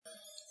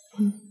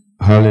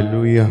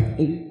Hallelujah.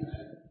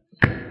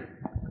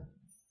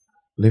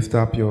 Lift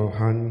up your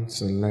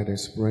hands and let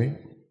us pray.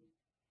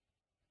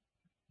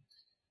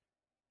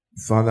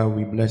 Father,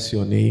 we bless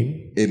your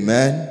name.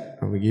 Amen.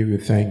 And we give you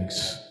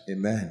thanks.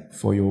 Amen.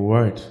 For your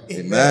word.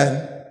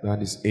 Amen.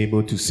 That is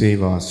able to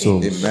save our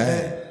souls.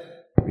 Amen.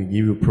 We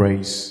give you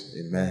praise.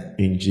 Amen.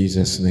 In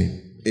Jesus'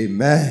 name.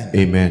 Amen.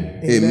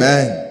 Amen.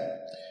 Amen.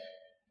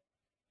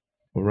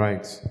 All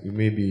right. You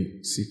may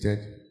be seated.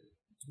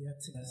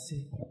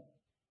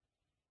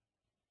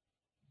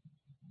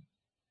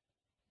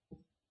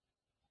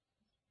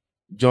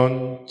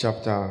 John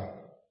chapter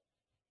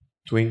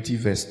 20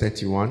 verse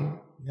 31.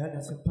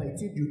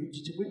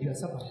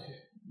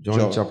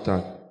 John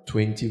chapter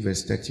 20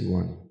 verse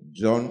 31.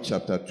 John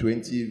chapter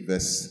 20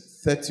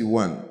 verse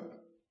 31.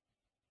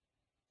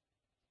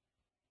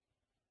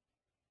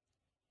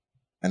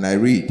 And I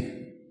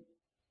read,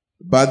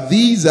 "But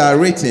these are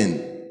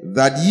written,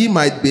 that ye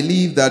might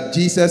believe that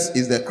Jesus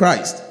is the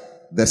Christ,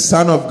 the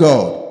Son of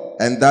God,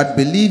 and that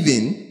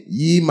believing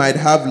ye might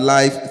have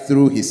life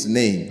through his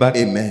name." But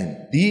Amen.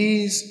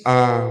 These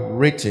are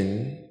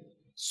written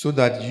so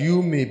that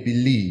you may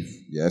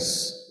believe,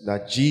 yes,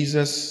 that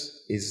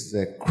Jesus is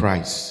the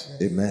Christ.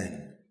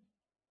 Amen.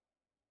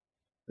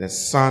 The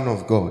Son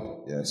of God.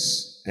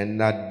 Yes. And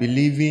that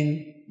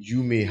believing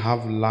you may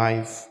have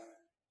life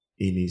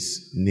in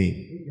his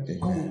name.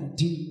 Amen.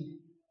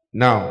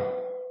 Now,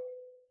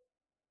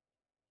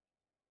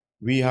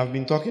 we have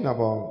been talking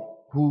about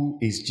who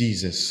is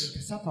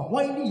Jesus.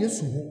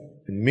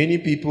 And many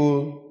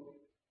people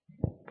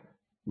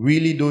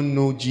really don't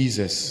know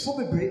Jesus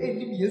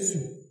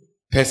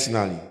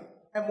personally.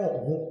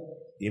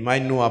 They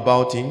might know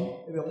about him.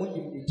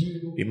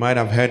 They might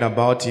have heard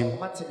about him.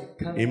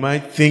 They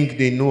might think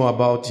they know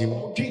about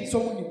him.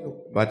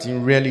 But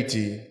in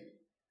reality,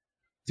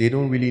 they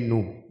don't really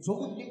know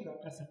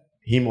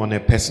him on a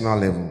personal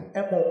level.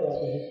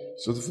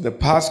 So for the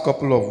past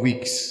couple of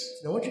weeks,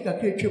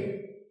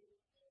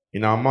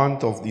 in our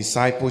month of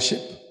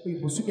discipleship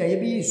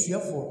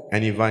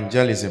and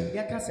evangelism,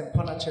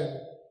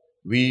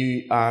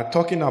 we are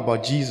talking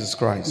about Jesus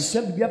Christ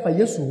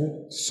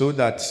so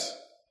that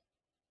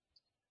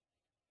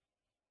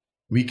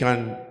we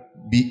can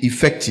be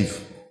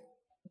effective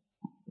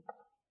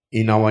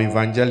in our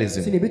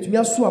evangelism.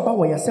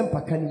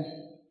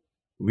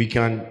 We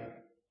can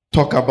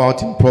talk about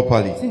him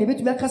properly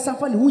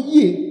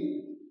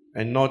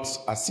and not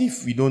as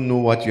if we don't know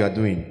what we are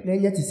doing.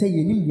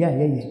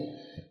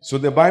 So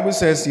the Bible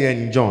says here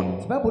in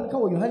John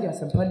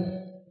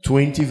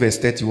 20 verse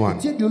 31,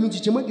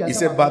 it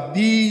said, "But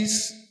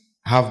these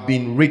have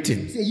been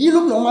written."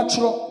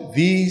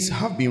 These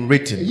have been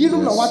written.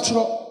 Yes.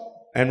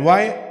 And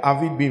why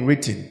have it been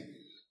written?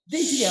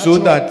 So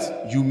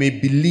that you may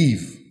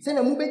believe.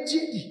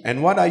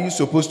 And what are you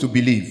supposed to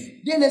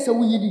believe?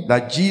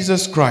 That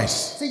Jesus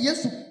Christ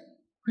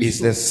is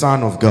the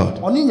Son of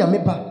God.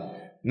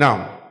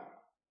 Now,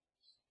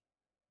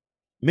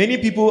 many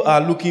people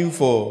are looking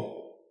for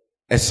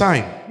a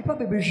sign.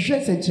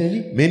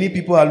 Many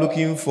people are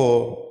looking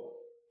for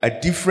a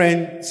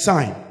different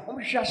sign.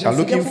 They are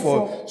looking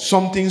for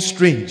something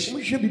strange.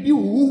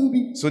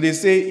 So they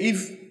say,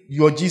 if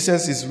your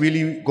Jesus is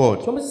really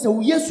God,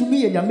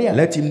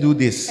 let him do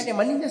this.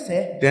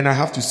 Then I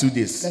have to do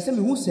this.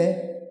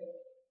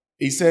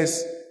 He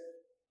says,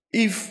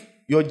 if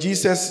your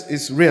Jesus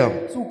is real,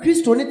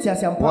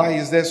 why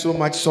is there so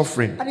much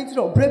suffering?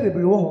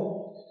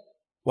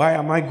 Why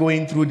am I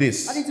going through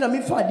this?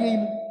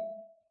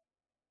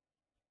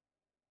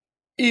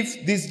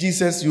 If this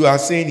Jesus you are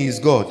saying is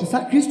God,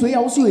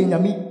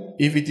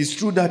 if it is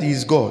true that he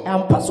is God,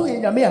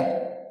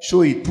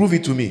 show it, prove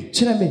it to me.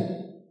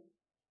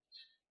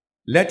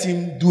 Let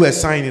him do a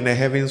sign in the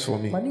heavens for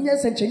me.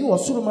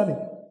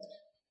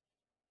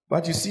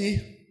 But you see,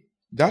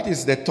 that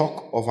is the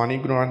talk of an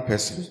ignorant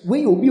person.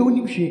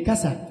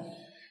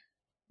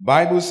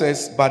 Bible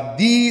says, but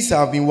these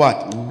have been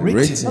what?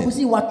 Written.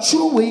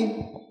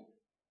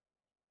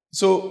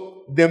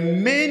 So the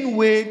main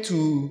way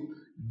to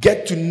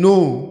get to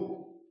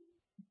know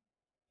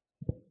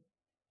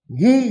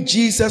whom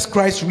Jesus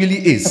Christ really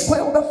is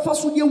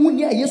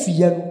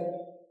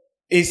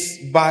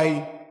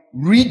by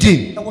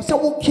reading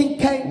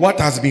what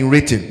has been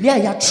written.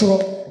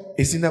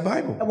 It's in the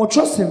Bible.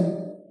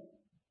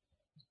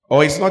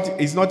 Or it's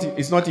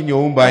not in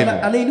your own Bible.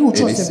 It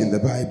is in the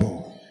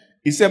Bible.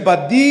 He said,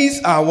 but these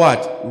are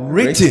what?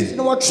 Written.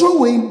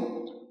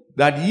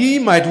 That ye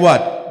might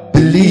what?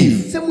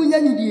 Believe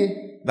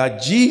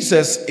that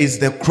Jesus is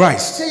the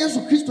Christ.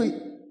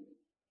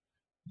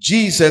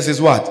 Jesus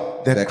is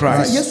what? The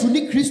Christ.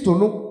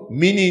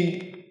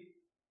 Meaning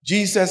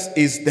Jesus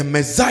is the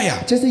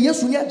Messiah.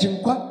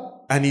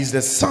 And he's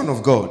the Son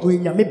of God.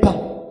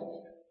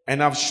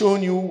 And I've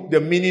shown you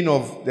the meaning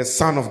of the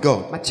Son of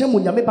God.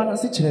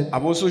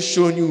 I've also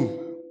shown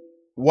you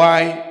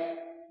why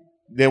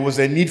there was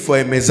a need for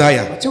a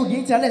Messiah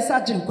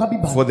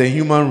for the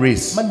human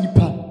race.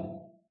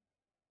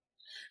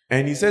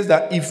 And he says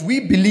that if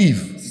we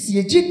believe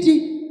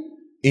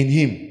in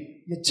him,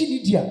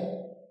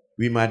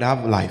 we might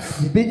have life.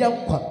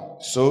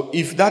 So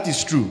if that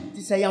is true,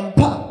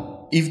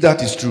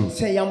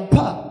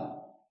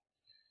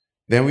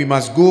 then we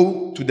must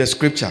go to the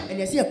scripture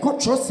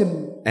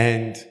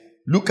and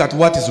look at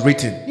what is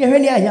written.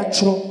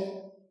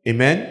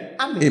 Amen?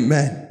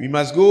 Amen. We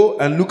must go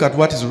and look at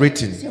what is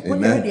written.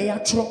 Amen.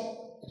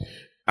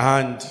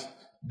 And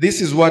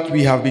this is what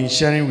we have been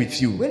sharing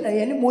with you.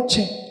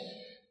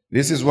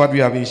 This is what we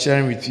have been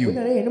sharing with you.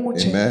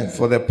 Amen.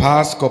 For the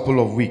past couple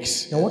of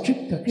weeks.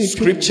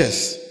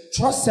 Scriptures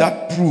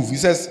that prove. He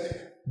says,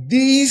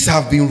 these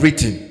have been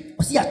written.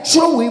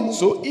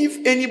 So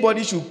if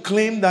anybody should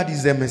claim that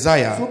is the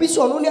Messiah,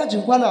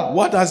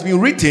 what has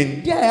been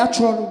written,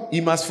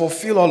 he must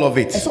fulfill all of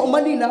it.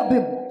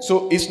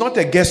 So it's not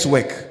a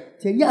guesswork.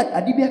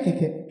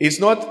 It's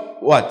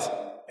not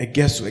what? A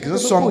guesswork. It's not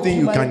something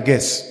you can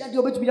guess.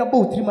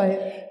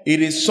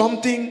 It is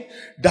something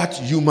that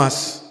you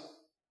must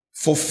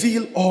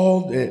fulfill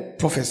all the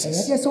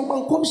prophecies.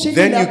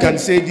 Then you can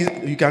say this,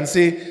 you can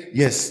say,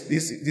 yes,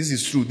 this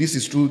is true, this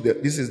is true,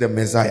 this is the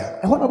Messiah.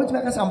 This is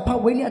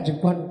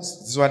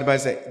what the Bible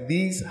says.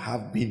 These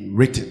have been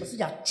written.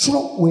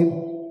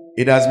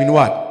 It has been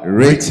what?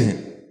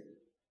 Written.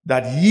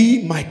 That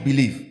ye might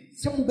believe.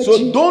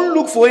 So don't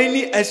look for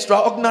any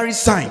extraordinary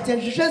sign.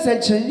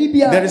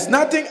 There is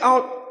nothing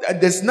out,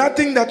 there's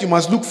nothing that you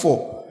must look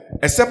for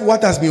except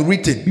what has been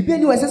written.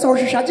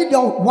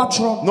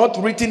 Not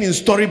written in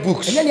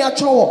storybooks.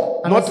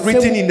 Not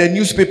written in the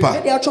newspaper.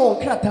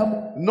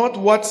 Not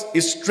what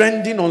is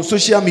trending on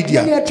social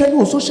media.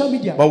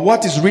 But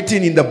what is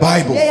written in the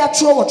Bible.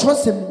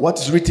 What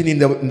is written in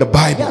the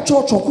Bible.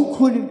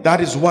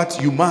 That is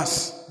what you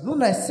must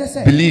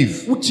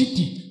believe.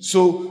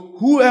 So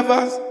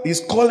whoever is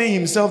calling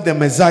himself the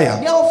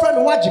Messiah,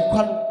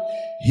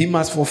 he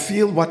must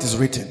fulfill what is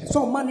written.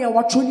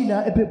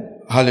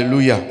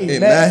 Hallelujah.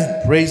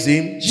 Amen. Praise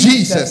him.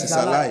 Jesus is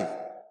alive.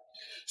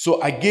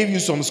 So I gave you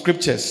some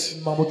scriptures.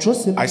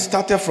 I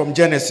started from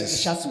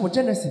Genesis.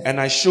 And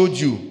I showed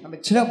you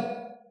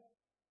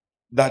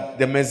that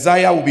the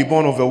Messiah will be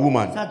born of a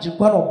woman.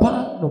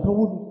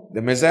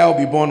 The Messiah will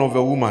be born of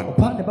a woman.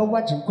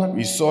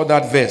 We saw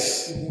that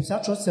verse.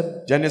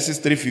 Genesis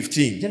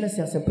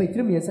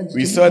 3:15.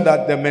 We saw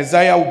that the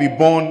Messiah will be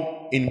born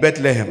in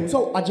Bethlehem.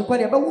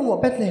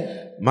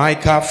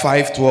 Micah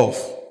 5:12.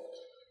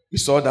 We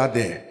saw that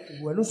there.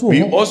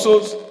 We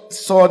also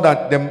saw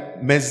that the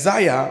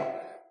Messiah,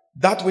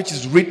 that which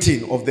is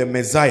written of the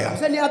Messiah,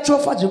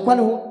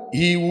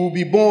 he will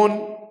be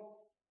born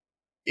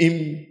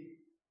in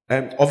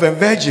of a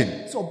virgin.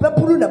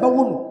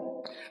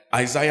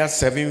 Isaiah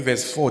 7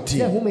 verse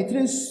 14. And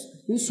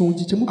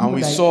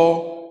we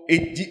saw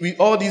it with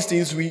all these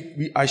things.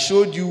 I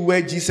showed you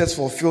where Jesus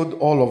fulfilled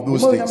all of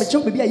those things.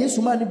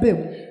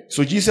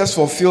 So Jesus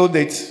fulfilled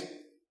it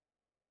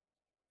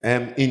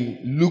in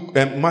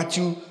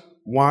Matthew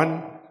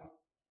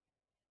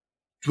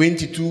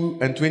 1:22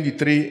 and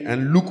 23,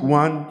 and Luke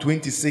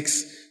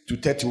 1:26 to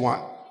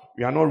 31.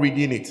 We are not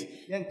reading it.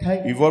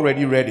 We've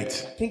already read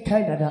it.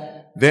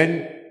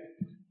 Then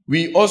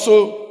we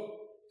also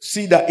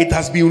see that it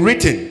has been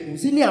written.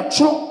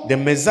 The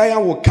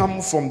Messiah will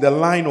come from the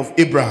line of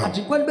Abraham.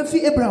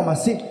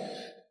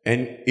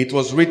 And it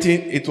was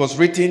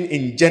written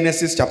in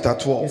Genesis chapter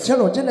 12,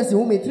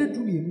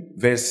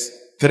 verse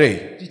 3,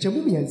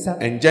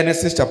 and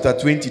Genesis chapter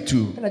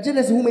 22,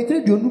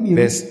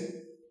 verse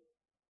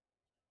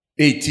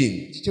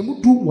 18.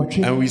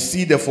 And we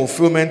see the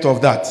fulfillment of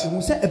that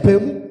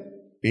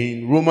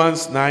in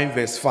Romans 9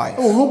 verse 5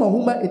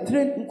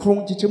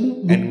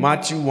 and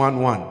Matthew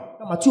 1:1.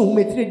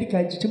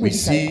 We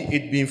see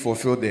it being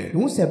fulfilled there.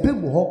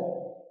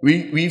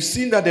 We've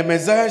seen that the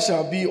Messiah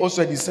shall be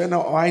also a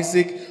descendant of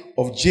Isaac,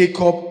 of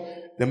Jacob.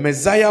 The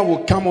Messiah will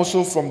come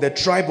also from the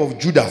tribe of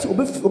Judah. So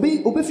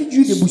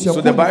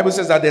the Bible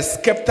says that the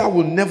scepter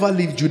will never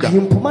leave Judah.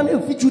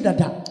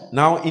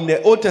 Now in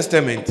the Old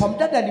Testament,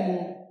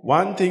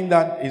 one thing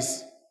that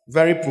is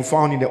very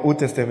profound in the Old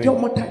Testament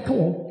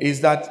is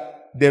that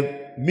the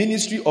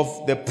ministry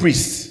of the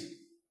priest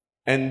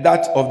and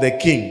that of the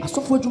king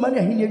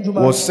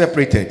was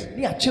separated.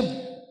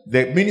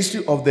 The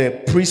ministry of the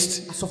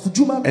priest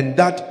and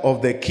that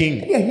of the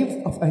king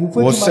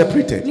was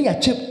separated.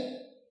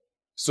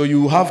 So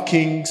you have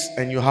kings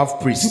and you have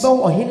priests.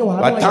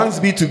 But thanks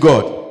be to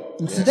God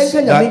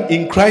that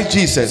in Christ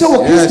Jesus,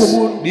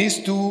 these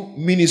two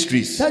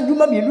ministries have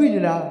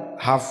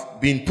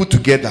been put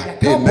together.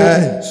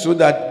 Amen. So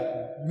that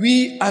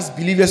we as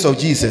believers of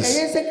Jesus,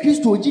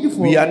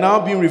 we are now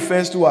being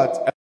referred to as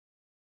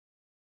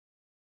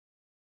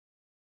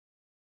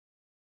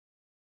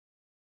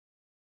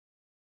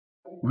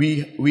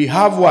we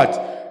have what?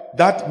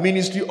 That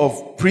ministry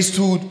of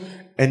priesthood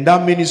and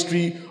that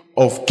ministry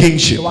of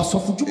kingship.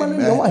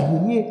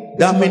 Amen.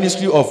 That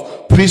ministry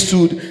of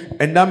priesthood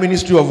and that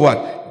ministry of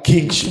what?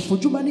 Kingship.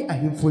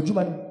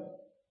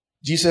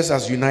 Jesus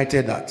has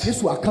united that.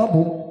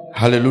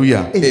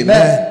 Hallelujah.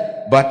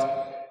 Amen. But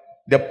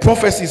the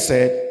prophecy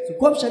said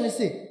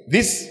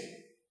this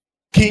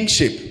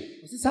kingship,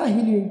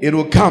 it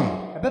will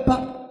come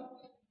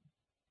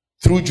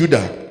through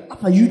Judah.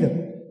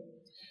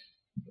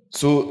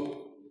 So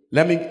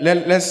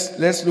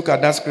let's look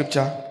at that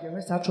scripture.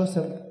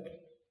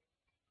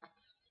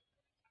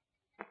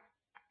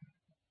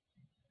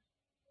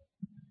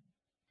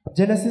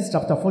 Genesis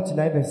chapter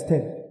 49 verse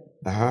 10.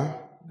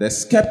 The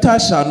scepter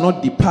shall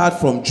not depart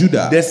from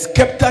Judah. The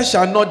scepter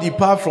shall not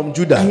depart from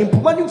Judah.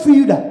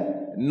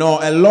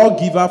 Nor a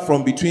lawgiver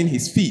from between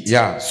his feet.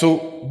 Yeah,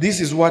 so this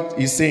is what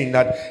he's saying,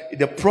 that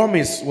the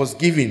promise was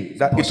given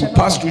that it will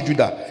pass through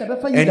Judah.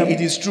 And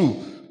it is true.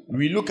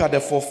 We look at the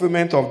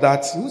fulfillment of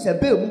that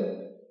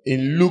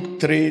in Luke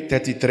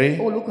 3:33.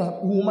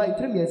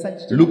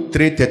 Luke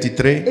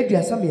 3:33.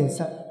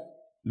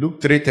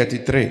 Luke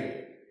 3:33.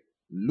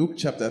 Luke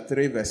chapter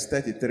 3 verse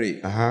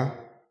 33.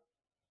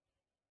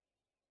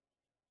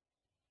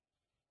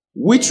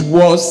 Which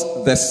was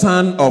the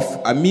son of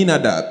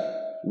Aminadab,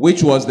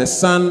 which was the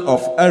son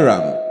of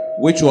Aram,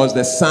 which was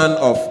the son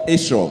of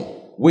Ishram,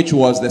 which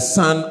was the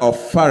son of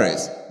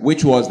Phares,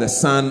 which was the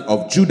son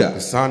of Judah.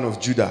 The son of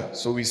Judah.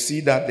 So we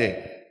see that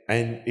there.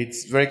 And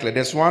it's very clear.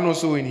 There's one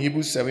also in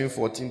Hebrews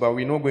 7:14, but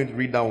we're not going to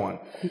read that one.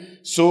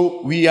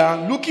 So we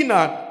are looking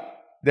at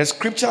the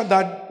scripture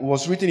that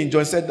was written in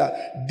John, said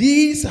that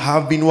these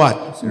have been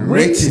what?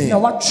 Written.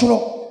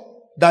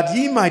 That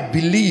ye might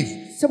believe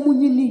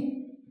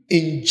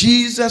in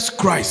Jesus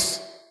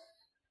Christ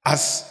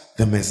as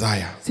the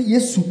Messiah.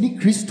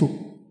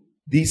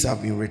 These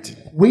have been written.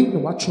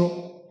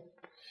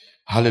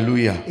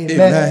 Hallelujah.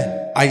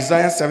 Amen.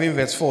 Isaiah 7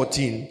 verse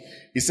 14.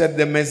 He said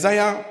the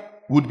Messiah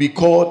would be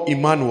called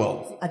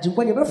Emmanuel.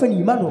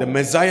 The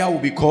Messiah will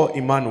be called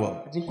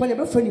Emmanuel.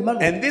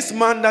 And this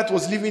man that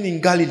was living in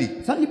Galilee,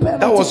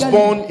 that was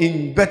born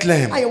in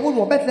Bethlehem,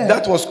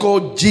 that was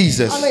called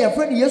Jesus.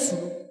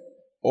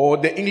 Or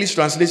the English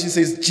translation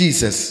says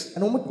Jesus,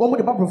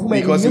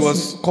 because he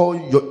was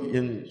called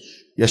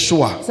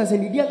Yeshua.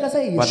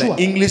 But the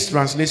English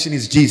translation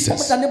is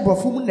Jesus.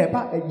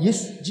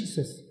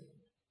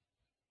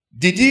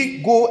 Did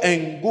he go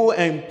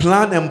and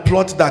plan and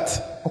plot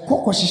that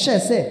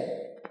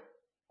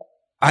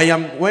I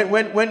am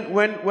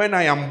when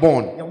I am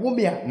born,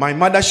 my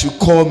mother should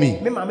call me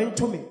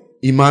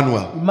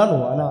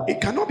Emmanuel?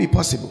 It cannot be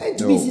possible.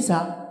 No.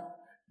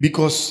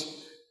 Because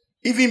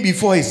even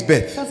before his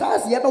birth,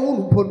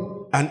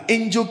 an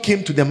angel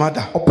came to the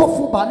mother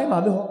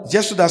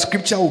just so that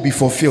scripture will be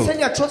fulfilled.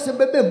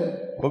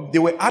 But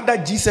there were other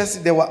Jesus,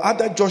 there were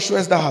other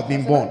Joshuas that have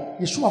been born.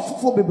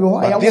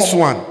 But this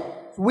one,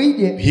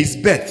 his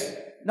birth,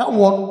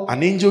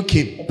 an angel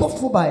came,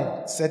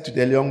 said to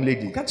the young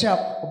lady,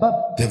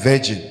 the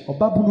virgin,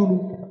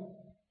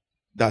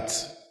 that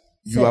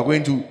you are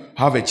going to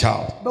have a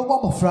child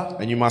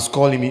and you must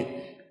call him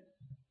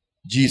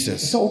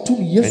Jesus. And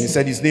he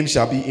said his name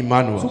shall be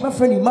Emmanuel.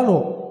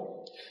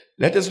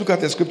 Let us look at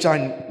the scripture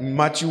in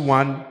Matthew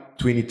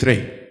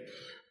 1:23.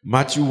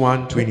 Matthew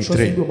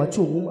 1:23.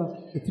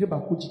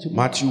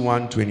 Matthew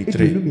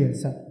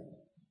 1:23.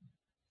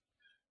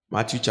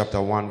 Matthew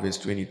chapter 1 verse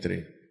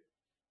 23.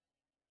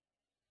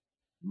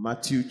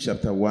 Matthew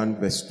chapter 1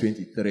 verse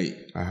 23.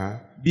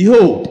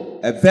 Behold,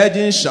 a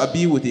virgin shall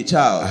be with a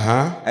child,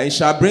 and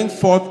shall bring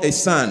forth a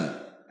son,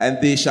 and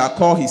they shall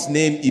call his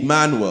name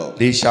Emmanuel.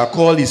 They shall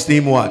call his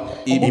name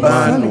what?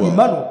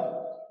 Emmanuel.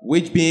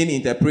 Which being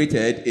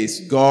interpreted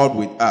is God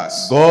with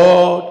us.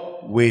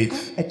 God with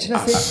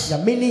us.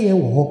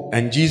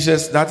 And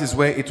Jesus, that is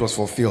where it was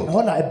fulfilled.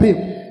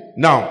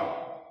 Now,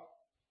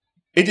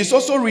 it is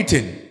also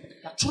written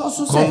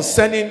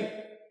concerning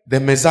the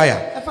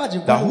Messiah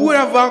that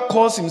whoever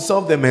calls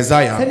himself the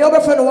Messiah,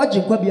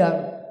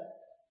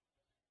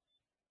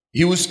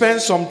 he will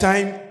spend some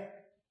time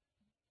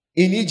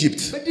in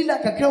Egypt.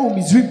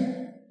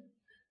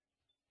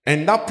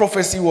 And that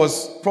prophecy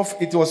was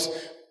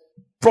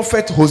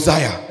Prophet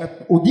Hosea,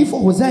 who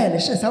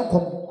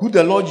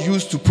the Lord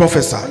used to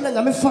prophesy.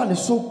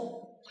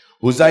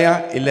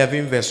 Hosea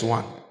 11 verse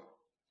 1.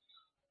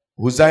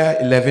 Hosea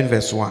 11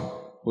 verse 1.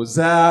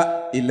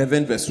 Hosea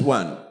 11 verse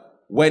 1.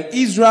 When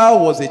Israel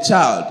was a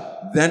child,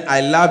 then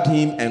I loved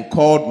him and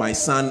called my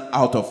son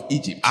out of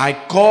Egypt. I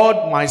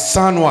called my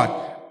son what?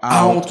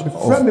 Out of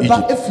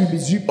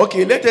Egypt.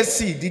 Okay, let us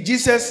see. Did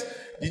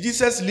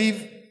Jesus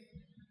live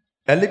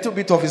a little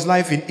bit of his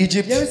life in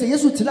Egypt? Because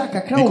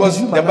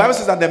the Bible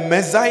says that the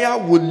Messiah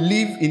would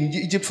live in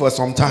Egypt for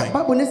some time.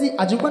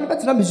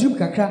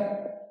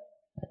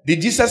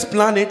 Did Jesus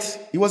plan it?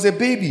 He was a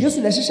baby. He was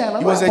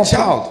a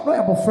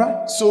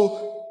child.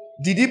 So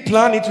did he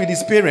plan it with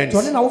his parents?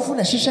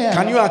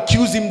 Can you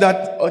accuse him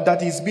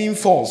that he's being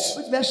false?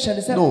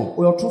 No.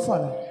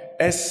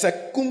 A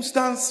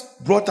circumstance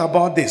brought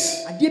about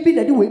this.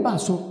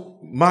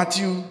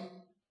 Matthew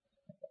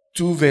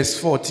 2 verse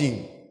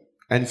 14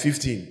 and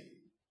 15.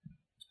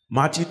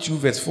 Matthew 2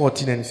 verse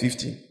 14 and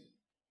 15.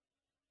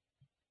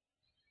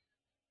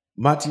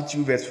 Matthew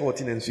 2 verse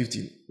 14 and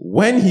 15.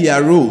 When he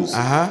arose,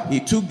 he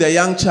took the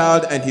young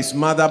child and his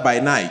mother by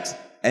night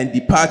and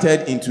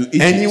departed into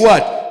Egypt. And he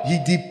what? He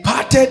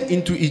departed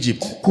into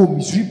Egypt.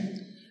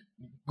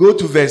 Goes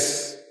to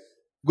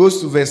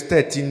verse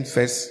 13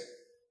 first.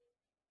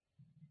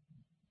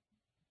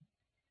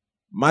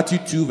 Matthew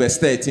 2 verse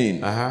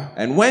 13. Uh-huh.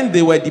 And when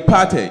they were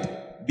departed,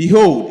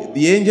 behold,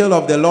 the angel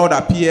of the Lord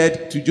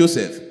appeared to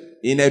Joseph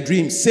in a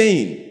dream,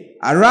 saying,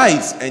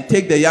 Arise and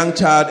take the young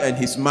child and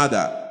his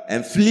mother,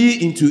 and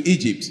flee into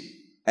Egypt,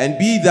 and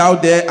be thou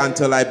there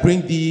until I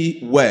bring thee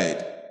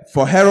word.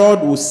 For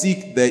Herod will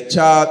seek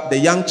the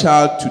young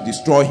child to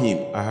destroy him.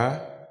 Uh-huh.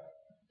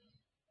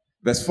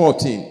 Verse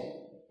 14.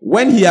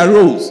 When he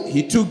arose,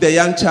 he took the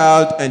young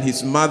child and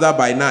his mother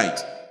by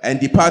night, and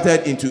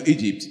departed into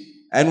Egypt,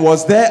 and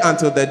was there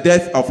until the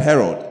death of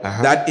Herod,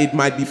 that it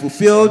might be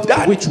fulfilled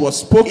That which was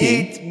spoken.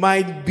 It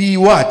might be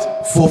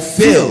what?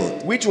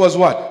 Fulfilled. Which was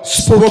what?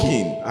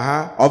 Spoken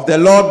of the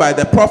Lord by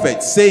the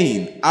prophet,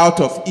 saying,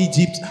 Out of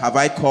Egypt have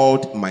I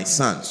called my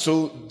son.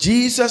 So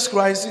Jesus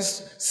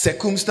Christ's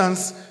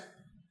circumstance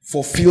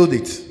fulfilled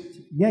it.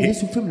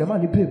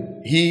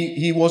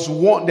 He was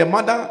warned.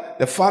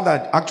 The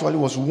father actually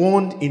was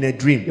warned in a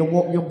dream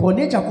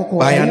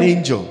by an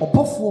angel.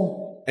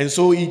 And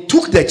so he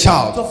took the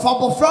child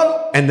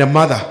and the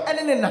mother,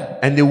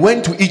 and they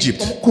went to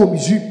Egypt.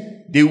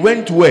 They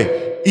went to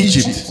where?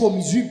 Egypt.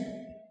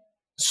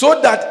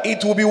 So that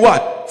it will be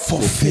what?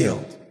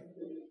 Fulfilled.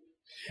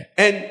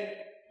 And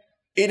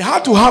it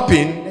had to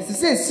happen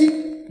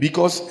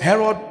because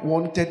Herod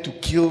wanted to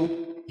kill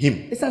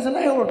him.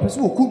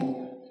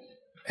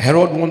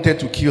 Herod wanted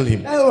to kill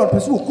him.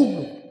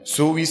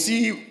 So we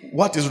see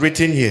what is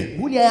written here.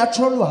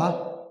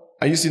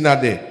 Are you seeing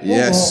that there?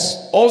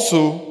 Yes.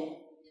 Also,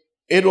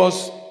 it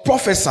was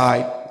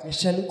prophesied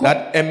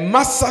that a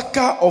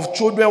massacre of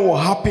children will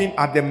happen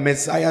at the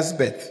Messiah's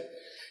birth.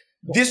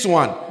 This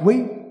one,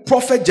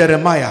 Prophet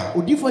Jeremiah,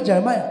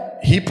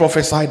 he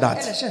prophesied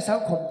that.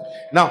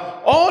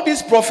 Now, all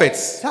these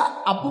prophets,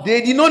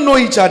 they did not know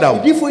each other,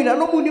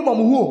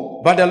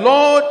 but the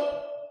Lord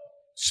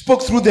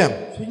spoke through them.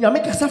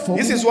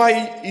 This is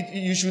why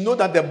you should know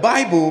that the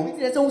Bible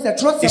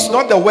is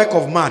not the work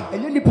of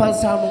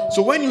man.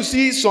 So when you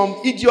see some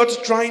idiots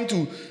trying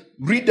to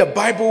read the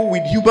Bible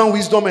with human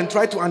wisdom and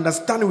try to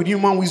understand it with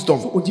human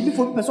wisdom,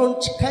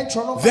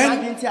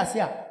 then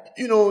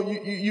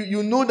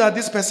you know that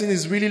this person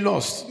is really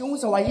lost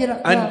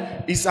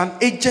and is an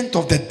agent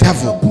of the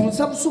devil,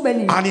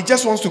 and he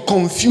just wants to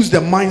confuse the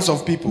minds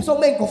of people.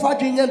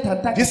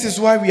 This is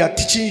why we are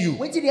teaching you,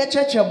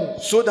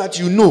 so that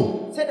you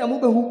know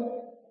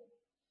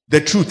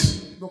the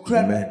truth.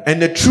 Amen.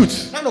 And the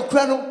truth,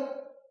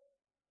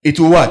 it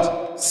will what?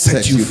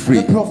 Set you free.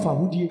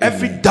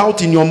 Every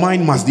doubt in your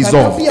mind must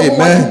dissolve.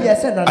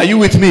 Amen. Are you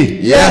with me?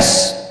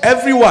 Yes.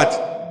 Every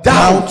what?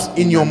 Doubt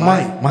in your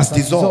mind must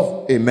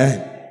dissolve.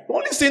 Amen.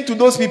 Don't listen to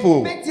those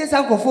people.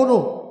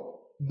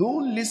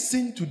 Don't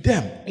listen to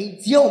them.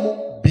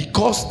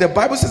 Because the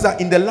Bible says that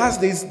in the last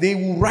days they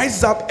will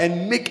rise up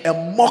and make a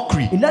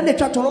mockery.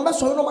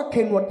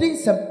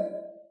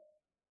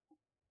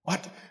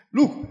 But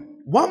look,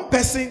 one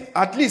person,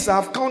 at least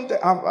I've gone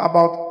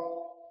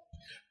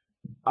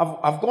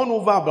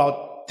over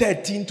about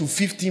 13 to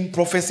 15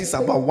 prophecies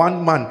about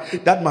one man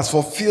that must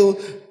fulfill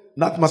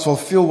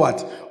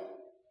what?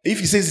 If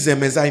he says he's a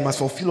Messiah, he must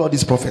fulfill all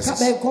these prophecies.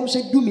 And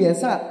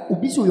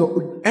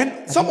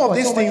some of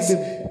these things,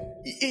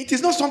 it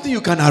is not something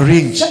you can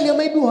arrange.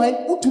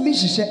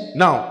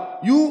 Now,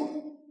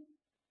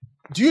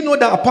 do you know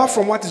that apart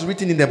from what is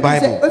written in the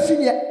Bible,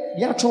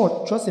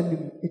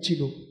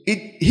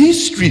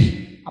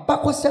 history,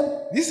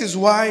 this is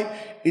why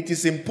it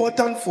is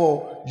important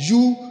for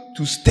you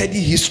to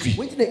study history.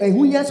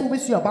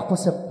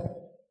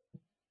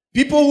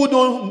 People who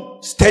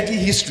don't study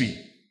history,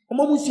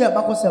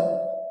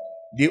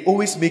 they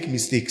always make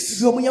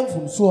mistakes of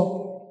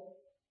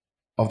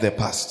the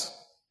past.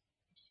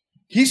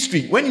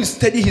 History, when you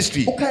study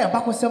history,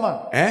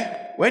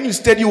 when you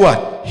study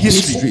what?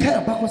 History,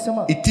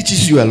 it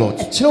teaches you a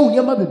lot.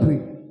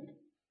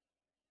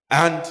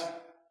 And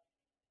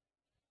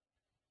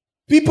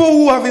people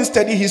who haven't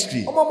studied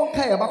history,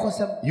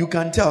 you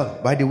can tell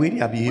by the way they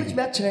are behaving.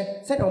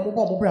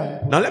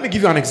 Now let me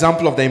give you an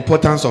example of the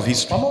importance of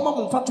history.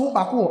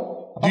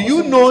 Do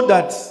you know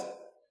that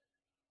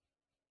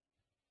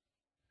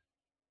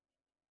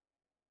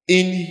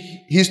in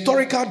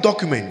historical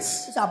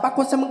documents,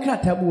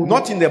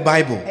 not in the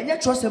Bible,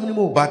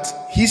 but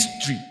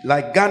history,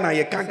 like Ghana,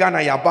 you can't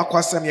Ghana,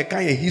 you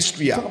can't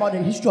history. Talk about the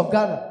history of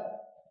Ghana.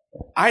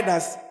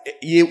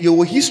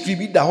 Your history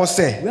be the whole.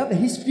 We have the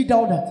history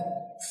down that.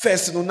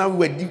 First, now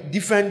we were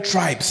different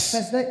tribes,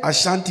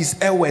 Ashantis,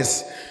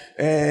 Ewes,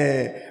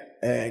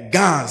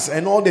 Gans,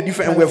 and all the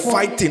different, and we're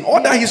fighting.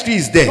 All that history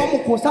is there.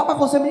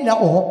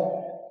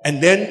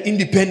 And then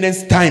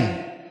independence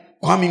time.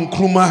 Kwame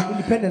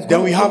Nkrumah.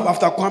 Then we have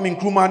after Kwame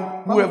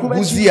Nkrumah, we have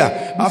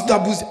Buzia. After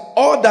Buzia,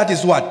 all that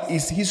is what?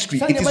 Is history.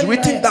 It is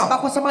written down.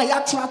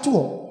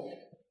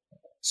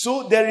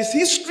 So there is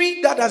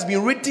history that has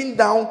been written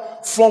down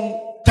from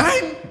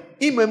time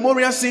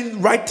immemorial since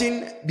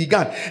writing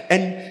began.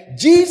 And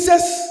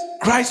Jesus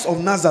Christ of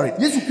Nazareth,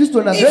 if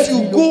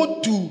you go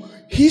to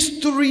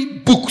history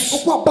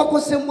books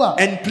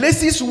and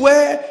places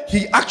where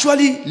he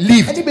actually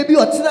lived.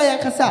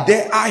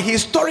 There are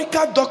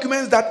historical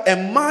documents that a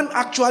man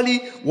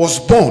actually was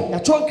born,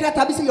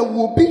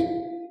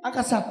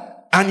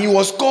 and he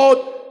was called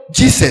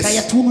Jesus,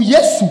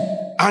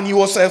 and he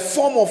was a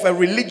form of a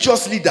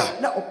religious leader.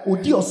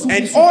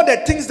 And all the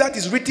things that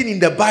is written in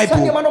the Bible,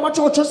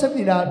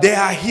 there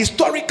are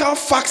historical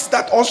facts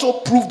that also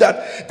prove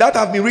that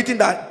have been written,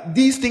 that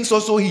these things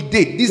also he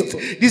did.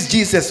 This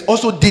Jesus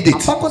also did it,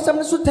 and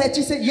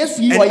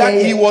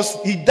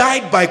that he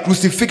died by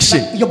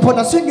crucifixion.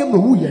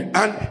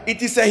 And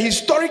it is a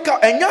historical,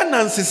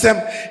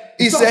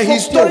 it's a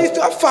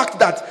historical fact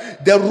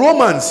that the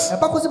Romans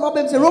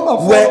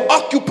were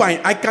occupying.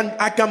 I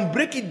can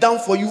break it down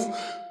for you.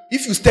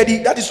 If you study,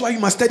 that is why you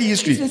must study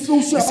history. You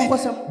see,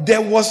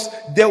 there was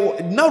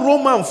now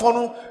Roman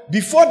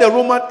before the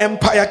Roman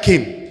Empire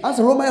came.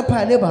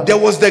 There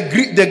was the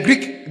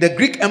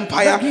Greek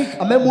Empire,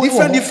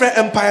 different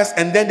empires,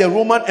 and then the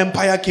Roman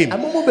Empire came.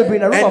 And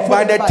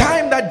by the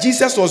time that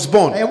Jesus was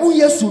born,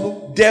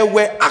 there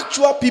were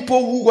actual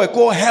people who were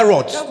called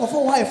Herod.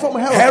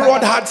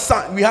 Herod had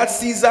son. We had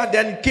Caesar,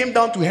 then it came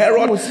down to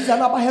Herod.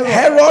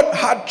 Herod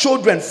had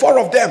children, 4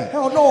 of them,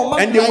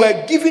 and they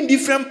were given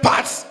different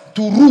parts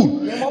to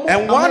rule.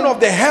 And one of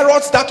the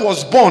Herods that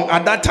was born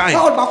at that time,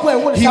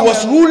 he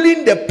was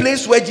ruling the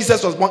place where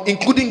Jesus was born,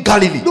 including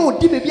Galilee.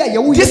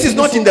 This is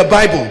not in the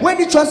Bible.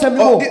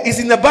 It's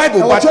in the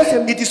Bible, but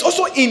it is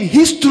also in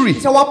history.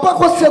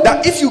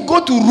 That if you go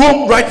to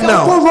Rome right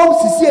now,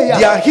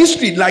 their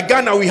history, like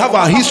Ghana, we have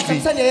our history.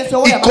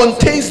 It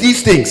contains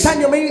these things.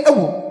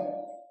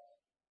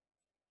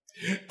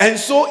 And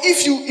so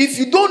if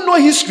you don't know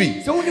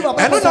history,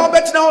 I don't know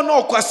about now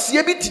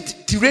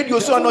radio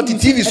so not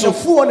TV so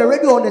on the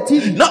radio, on the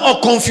TV, now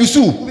or confuse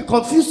you. We'll be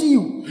confusing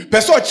you.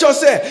 Person just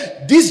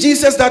say this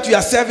Jesus that you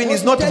are serving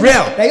is not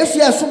real,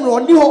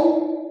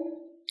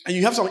 and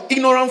you have some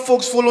ignorant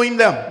folks following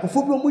them.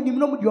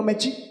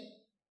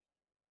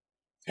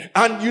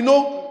 And you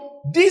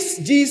know this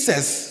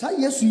Jesus,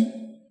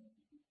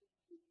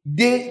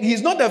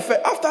 he's not the first.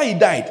 After he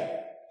died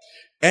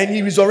and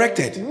he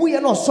resurrected,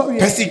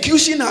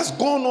 persecution has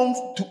gone on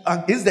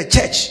against the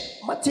church.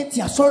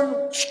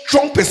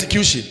 Strong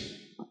persecution.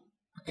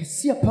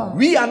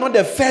 We are not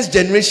the first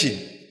generation.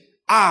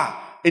 We are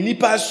not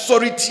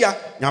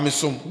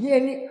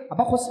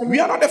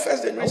the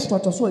first generation.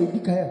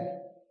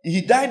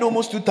 He died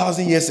almost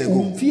 2,000 years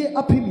ago,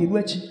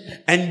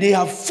 and they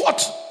have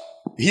fought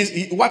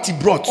what he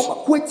brought,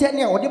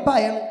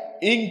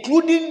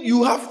 including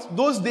you have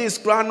those days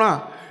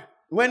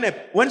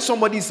when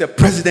somebody is a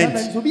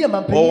president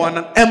or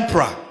an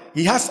emperor,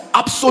 he has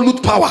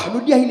absolute power.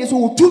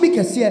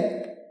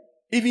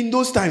 Even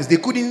those times they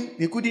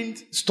couldn't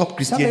stop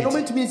Christianity.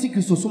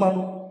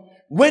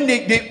 When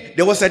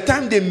there was a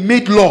time they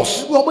made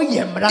laws.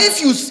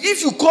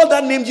 If you call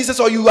that name Jesus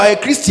or you are a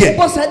Christian,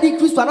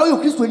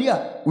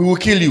 we will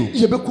kill you.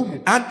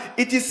 And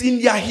it is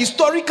in their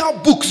historical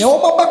books.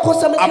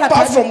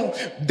 Apart from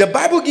the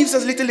Bible gives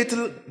us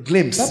little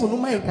glimpse,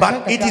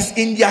 but it is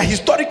in their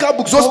historical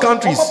books. Those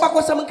countries.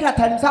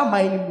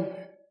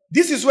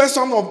 This is where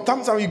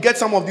sometimes you get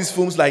some of these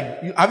films.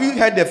 Like, have you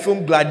heard the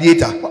film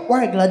Gladiator?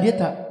 Why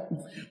Gladiator?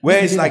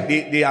 Where it's like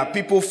they are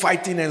people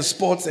fighting and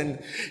sports and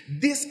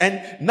this,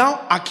 and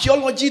now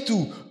archaeology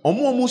too.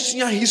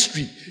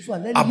 History.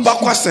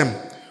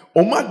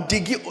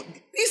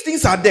 These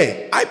things are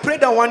there. I pray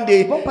that one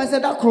day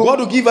God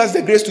will give us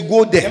the grace to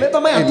go there.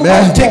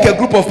 Amen. Take a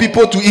group of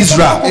people to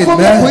Israel.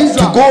 Amen.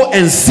 To go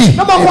and see.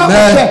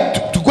 Amen.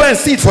 To go and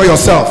see it for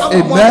yourself.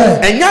 Amen.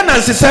 And don't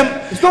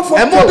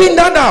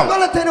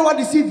let anyone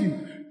deceive you.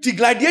 The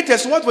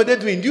gladiators, what were they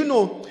doing? Do you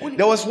know?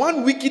 There was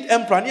one wicked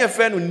emperor near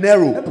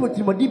Nero.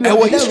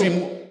 Our history,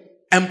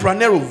 Emperor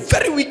Nero,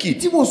 very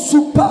wicked.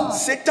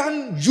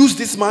 Satan used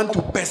this man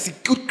to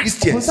persecute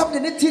Christians to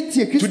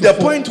the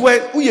point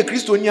where uye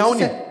Christian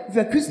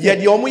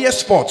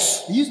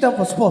sports. He used them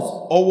for sports.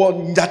 Or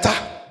data.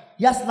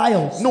 Yes,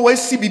 lions. No, where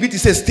CBB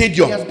is a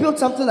stadium. He has built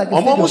something like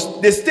a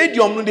stadium. The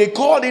stadium, they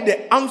called it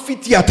the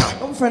amphitheater.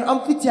 For an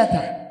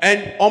amphitheater.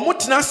 And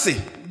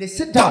they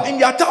sit down in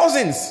their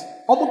thousands.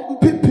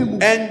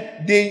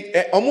 And they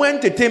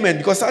entertainment,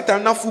 because that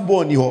time not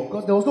football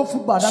because there was no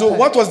football. So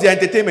what was their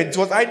entertainment? It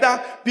was either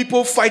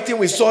people fighting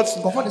with swords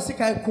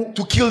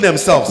to kill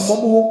themselves,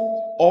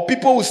 or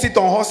people who sit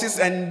on horses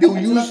and they will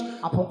use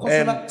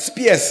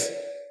spears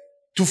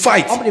to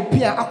fight.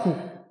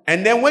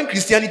 And then when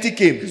Christianity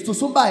came,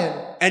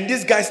 and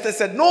this guy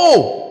said,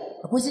 "No."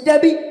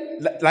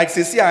 Like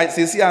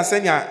Cecia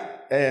Senya.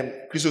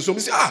 Christosome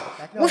say,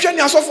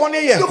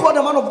 look what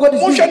the man of God is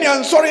doing.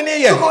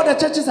 Look what the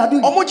churches are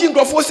doing.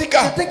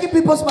 They're taking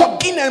people's money.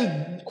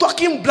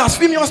 Talking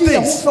blasphemous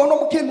things.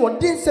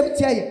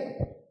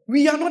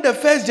 We are not the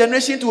first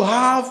generation to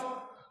have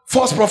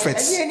false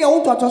prophets.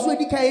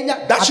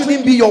 That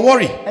shouldn't be your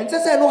worry.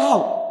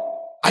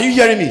 Are you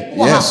hearing me?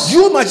 Yes.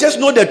 You must just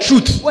know the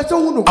truth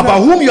about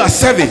whom you are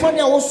serving,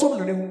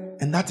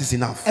 and And that is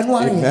enough.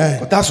 Amen.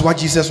 But that's what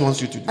Jesus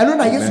wants you to do.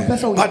 Amen.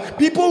 But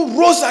people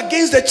rose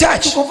against the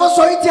church.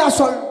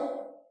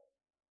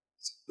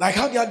 Like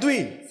how they are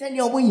doing.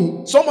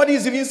 Somebody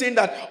is even saying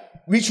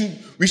that we should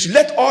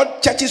let all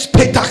churches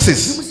pay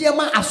taxes.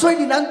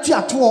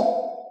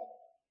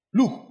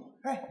 Look,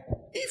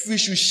 if we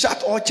should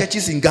shut all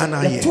churches in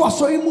Ghana here,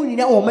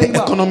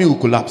 the economy will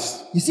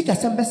collapse.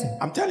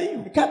 I'm telling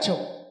you.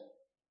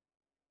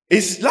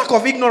 It's lack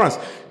of ignorance.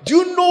 Do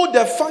you know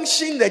the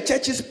function the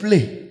churches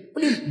play?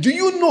 Do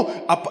you know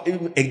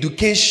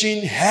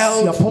education,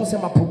 health,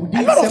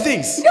 a lot of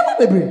things?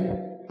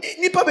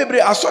 Nipa bebre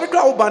asori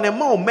kra oba na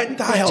ma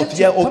mental health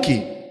here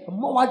okay.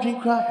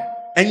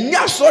 And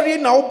ya sorry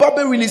na oba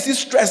be release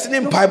stress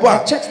in Bible.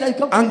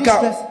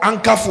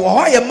 Anka for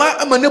how ya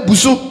ma ne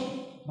buso.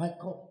 My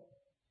God.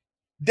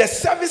 The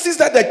services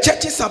that the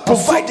churches are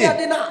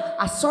providing,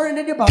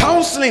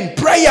 counseling,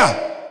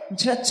 prayer.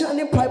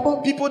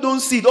 People don't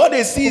see it. All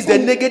they see is the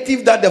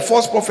negative that the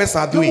false prophets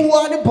are doing.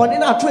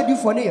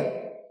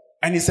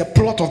 And it's a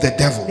plot of the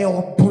devil.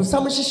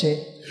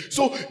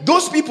 So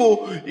those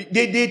people,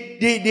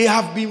 they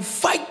have been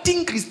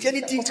fighting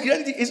Christianity.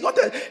 Christianity is not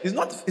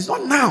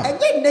now.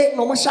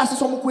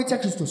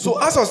 So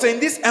as I was saying,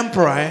 this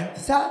emperor,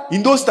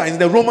 in those times,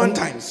 the Roman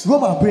times,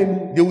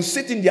 they would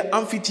sit in their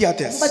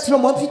amphitheaters.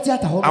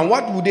 And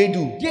what would they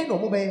do?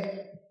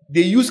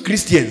 They use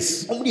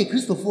Christians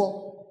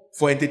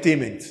for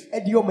entertainment.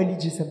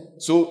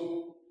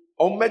 So,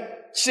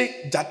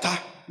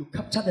 you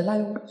capture the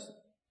lions.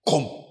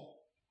 Come.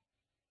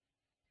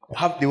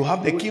 They will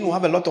have the king will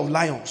have a lot of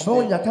lions.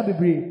 Then you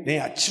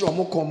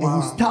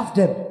starve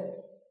them.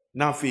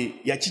 Now, capture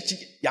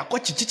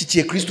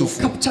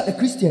the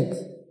Christians.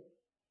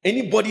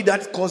 Anybody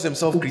that calls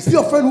themselves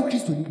Christian,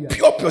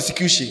 pure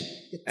persecution.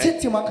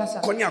 Catch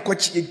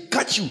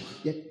you.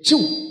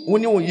 You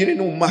and your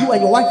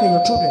wife and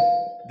your children.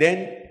 Then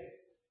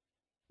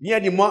near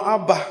the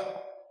Maba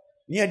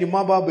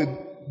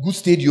good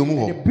stadium.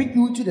 They bring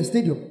you to the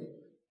stadium.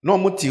 No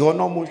more tea or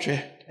no more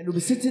chair. And you'll be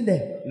sitting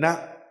there.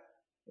 Now,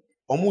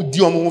 and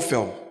you'll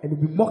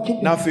be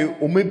mocking them.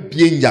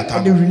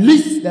 And they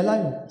release the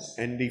lions.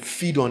 And they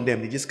feed on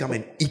them. They just come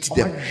and eat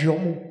them.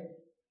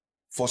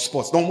 For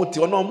sports. No more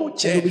tea or no more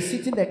chair. And you'll be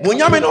sitting there.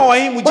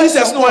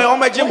 Jesus,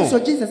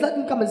 Jesus, let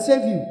him come and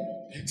save you.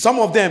 Some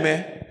of them,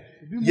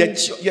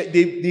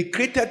 they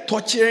created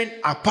torturing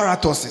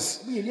apparatuses.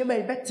 They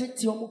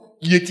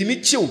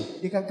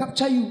can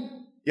capture you.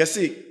 You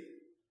see,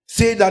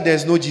 say that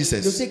there's no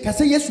Jesus. They'll say, "Can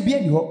say yes to be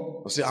in I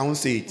won't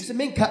say it.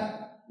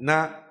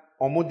 Now,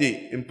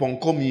 they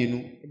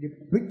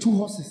bring 2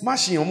 horses.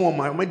 Machine,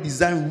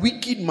 design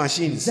wicked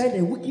machines. Design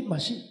a wicked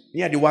machine.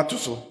 Yeah, they want to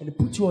so. And they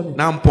put you on it.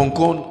 Now,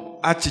 Ponko,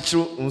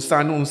 Achichu,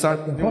 Unsa,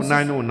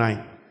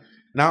 909.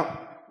 Now,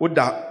 what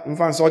that? In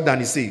fact, all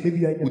Danny say,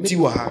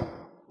 Utiwaha,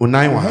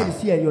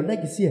 Unaiwa. Your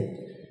leg is here.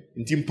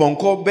 In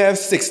Ponko, bear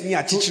 6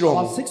 near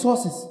Chichiro. 6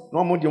 horses.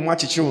 No more, you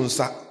match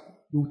Unsa.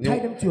 You tie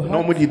them to your hand.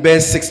 Normally, bear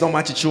 6, no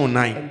match Chichiro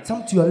 9. And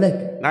some to your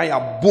leg. Now,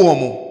 you're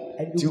boom.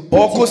 You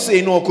oko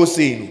say no oko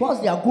say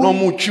no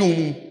mo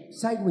twum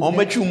o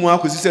ma twum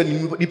akosi say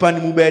nipa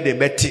ni mu be de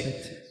beti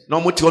no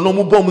mo ti no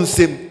mo bom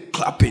nsem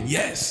clapping.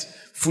 Yes,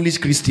 foolish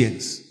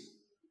Christians.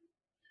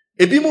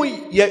 Ebi mo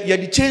ye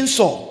the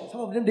chainsaw.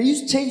 Some of them they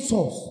use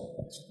chainsaws.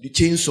 The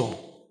chainsaw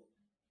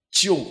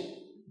chio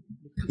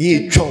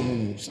ye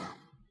twom sa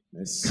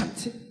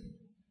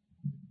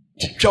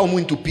twom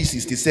into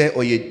pieces. They say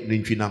oye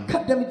rentwinam.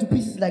 Cut them into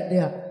pieces like they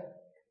are.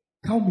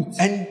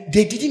 And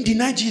they didn't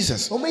deny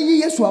Jesus. And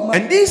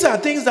these are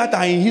things that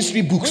are in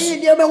history books.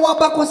 Done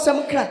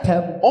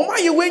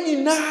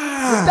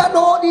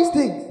all these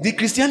things. Did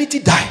Christianity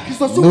die?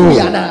 No.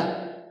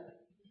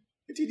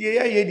 What we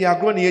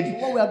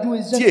are doing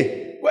is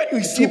when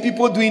you see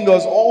people doing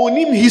those on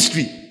in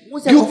history,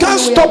 you can't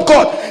stop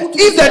God.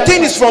 If the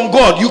thing is from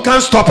God, you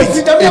can't stop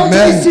it.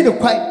 Amen.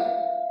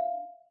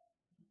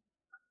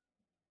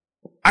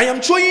 I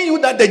am showing you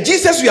that the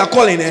Jesus we are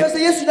calling he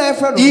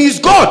is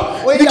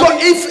God. Because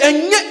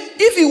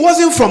if he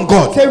wasn't from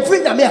God,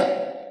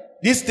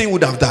 this thing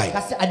would have died.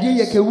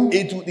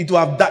 It would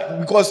have died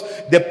because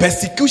the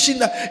persecution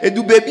that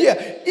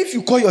if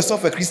you call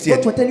yourself a Christian,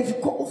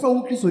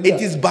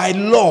 it is by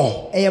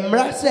law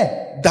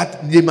that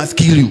they must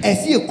kill you.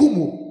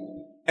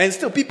 And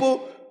still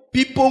people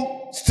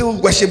still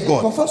worship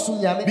God.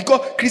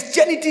 Because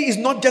Christianity is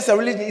not just a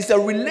religion, it's a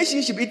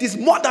relationship. It is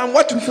more than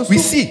what we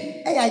see.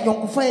 If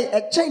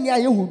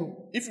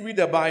you read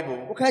the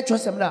Bible,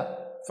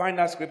 find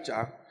that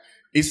scripture.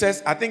 It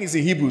says, I think it's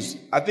in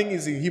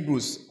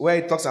Hebrews where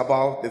it talks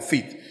about the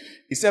faith.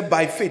 It said,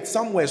 by faith,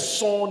 some were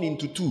sawn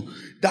into 2.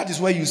 That is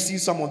where you see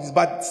some of this.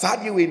 But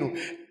sadly,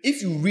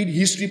 if you read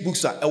history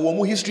books,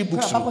 history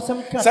books,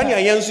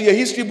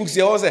 history books,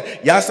 they also say,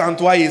 yes,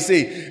 Antoine, you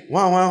say,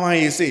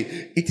 one, you say.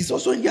 It is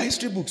also in their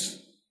history books.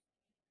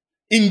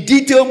 In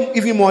detail,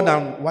 even more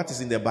than what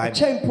is in the Bible.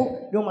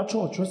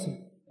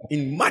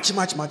 In much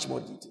more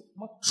detail.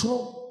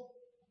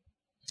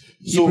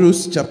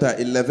 Hebrews chapter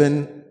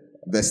 11,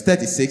 verse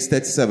 36,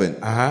 37.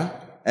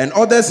 And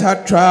others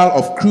had trial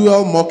of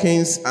cruel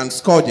mockings and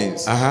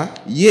scourgings.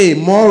 Yea,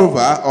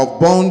 moreover, of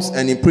bonds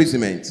and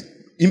imprisonment.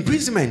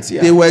 Imprisonment,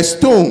 yeah. They were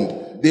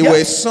stoned. They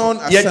were sawn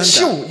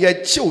asunder.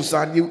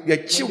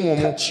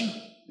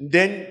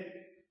 Then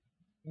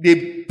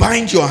they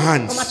bind your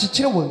hands.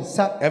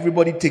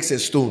 Everybody takes a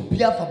stone.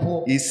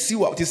 He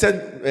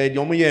said, They did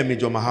to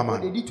Major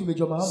Mahama.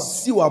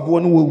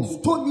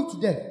 Stone you to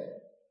death.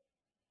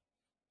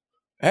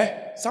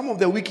 Some of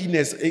the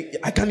wickedness,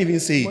 I can't even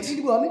say it.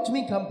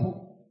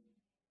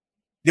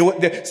 They were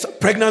the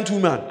pregnant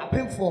woman.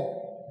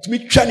 You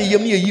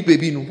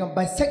can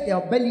bisect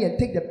their belly and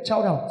take the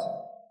child out.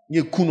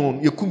 Kill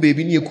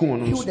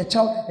the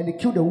child and they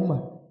kill the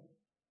woman.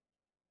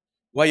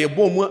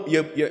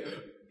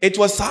 It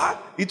was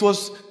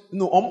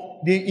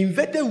they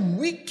invented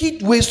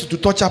wicked ways to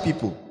torture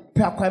people.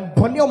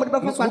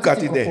 Look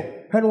at it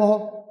there.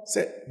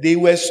 They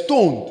were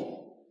stoned.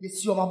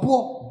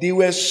 They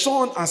were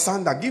sawn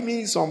asunder. Give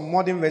me some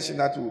modern version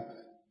that will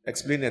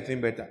explain the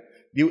thing better.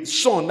 The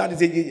sawn, that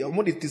is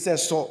it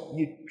says saw.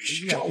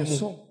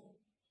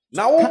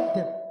 Now,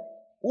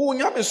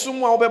 Christianity,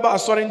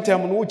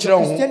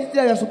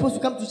 you're supposed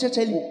to come to church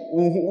early.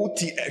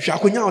 Look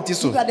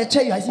at the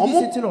chair you are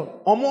sitting on.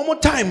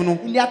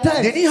 In their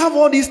time, they didn't have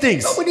all these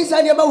things. Nobody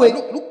said never wait.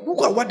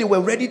 Look at what they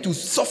were ready to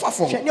suffer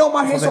for. For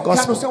the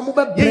gospel.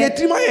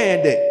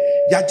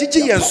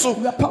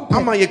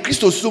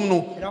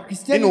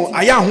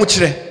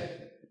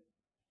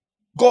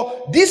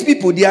 God, these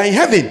people, they are in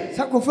heaven.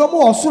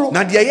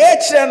 Now they are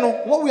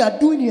what we are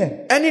doing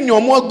here. Any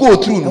more go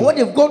through. And what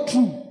they've gone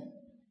through.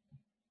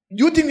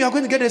 Do you think you are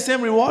going to get the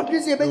same reward?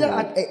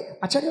 No.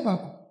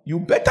 You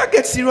better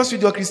get serious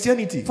with your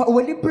Christianity.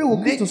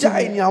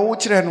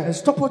 And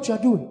stop what you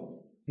are doing.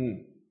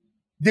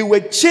 They were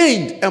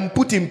chained and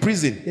put in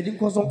prison.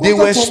 They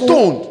were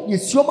stoned.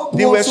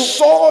 They were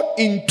sawed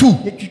in two.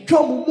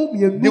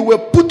 They were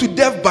put to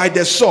death by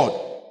the sword.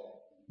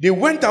 They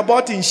went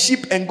about in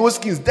sheep and goat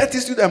skins,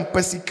 destitute and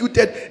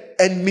persecuted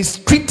and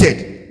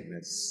mistreated.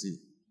 Let's see.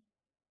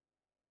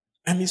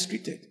 And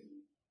mistreated.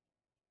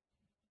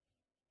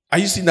 Are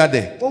you seeing that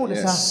there?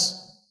 Yes.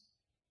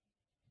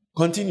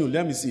 Continue.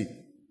 Let me see.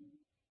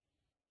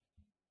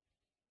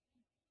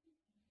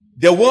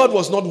 The world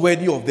was not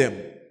worthy of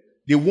them.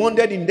 They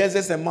wandered in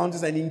deserts and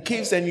mountains and in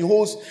caves and in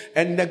holes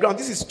and in the ground.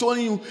 This is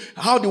telling you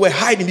how they were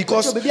hiding,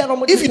 because if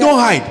you don't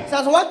hide,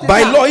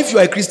 by law, if you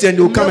are a Christian,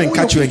 they will come and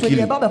catch you and kill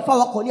you.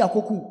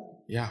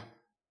 Yeah.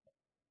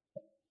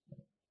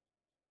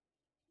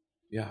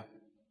 Yeah.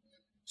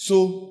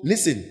 So,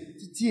 listen.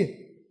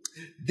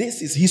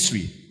 This is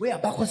history.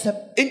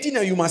 Anything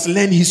you must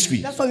learn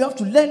history. That's why you have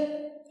to learn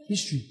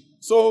history.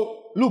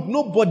 So, look,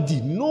 nobody,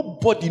 no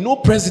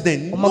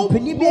president,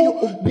 nobody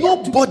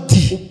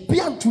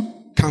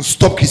can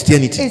stop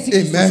Christianity.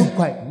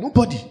 Amen.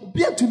 Nobody.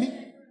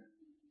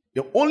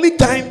 The only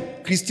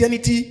time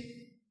Christianity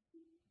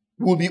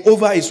will be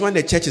over is when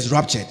the church is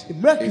raptured.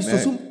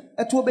 Amen.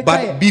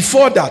 But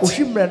before that,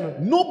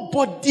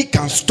 nobody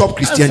can stop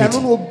Christianity.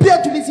 Go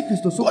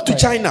to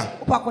China.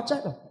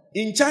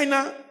 In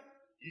China,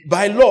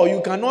 by law,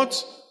 you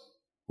cannot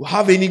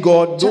have any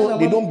God.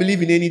 They don't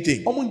believe in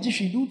anything.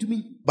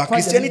 But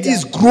Christianity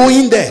is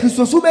growing there.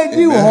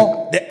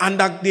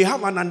 They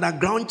have an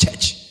underground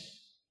church.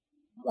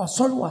 There are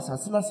 2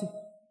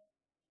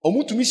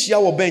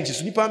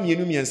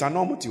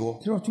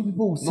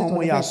 people who sit on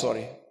the bench.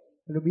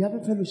 They'll be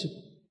having fellowship.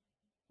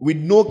 With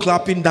no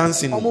clapping,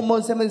 dancing.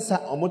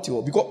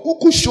 Because who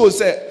could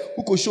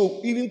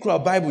show even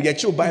crowd Bible,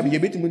 you Bible, you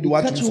better do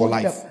what for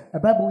life.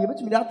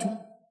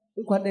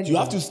 You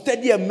have to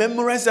study and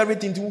memorize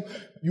everything.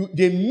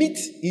 They meet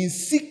in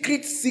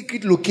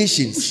secret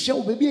locations.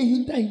 You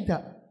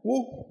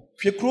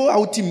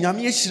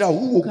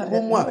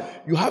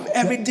have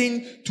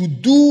everything to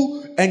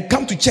do and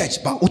come to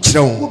church. God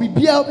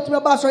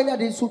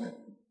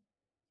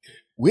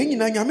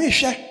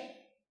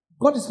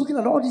is looking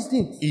at all these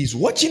things. He is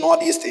watching all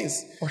these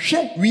things.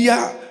 We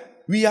are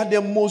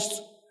the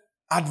most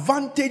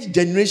advantaged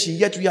generation,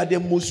 yet we are the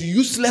most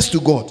useless to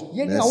God.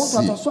 In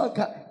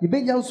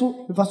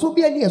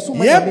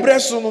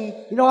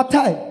our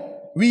time,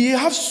 we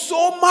have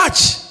so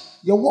much.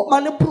 We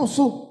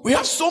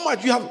have so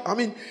much.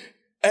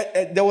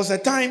 There was a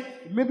time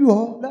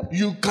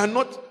you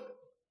cannot,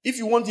 if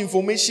you want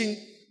information,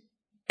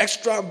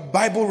 extra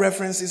Bible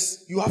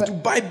references, you have to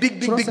buy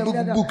big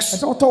books.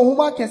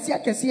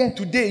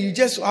 Today, you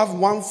just have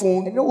one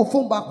phone, go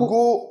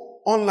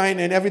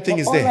online and everything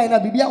is there.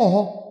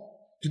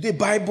 Today,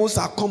 Bibles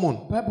are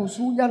common.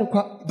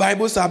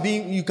 Bibles are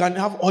you can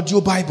have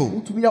audio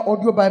Bible.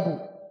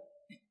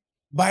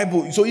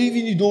 Bible. So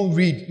even you don't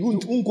read, you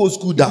won't go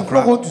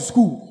to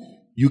school.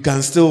 You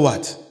can still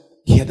what?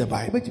 Hear the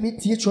Bible.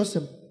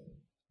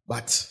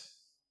 But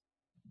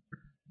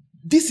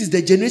this is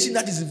the generation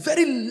that is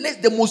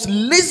the most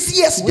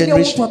laziest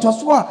generation.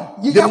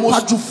 The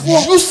most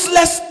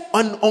useless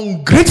and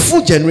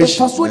ungrateful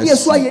generation.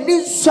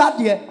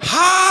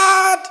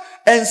 Hard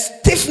and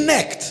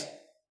stiff-necked.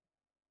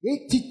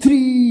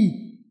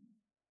 83.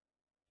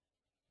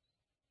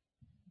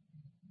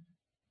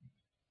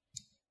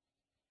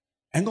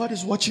 And God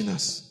is watching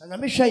us. And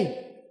I'm sure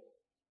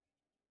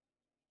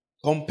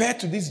Compared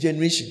to this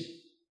generation,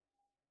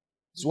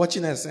 He's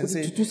watching us and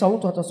saying,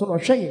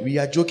 we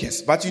are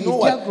jokers. But you know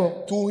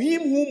what? To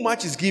him who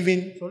much is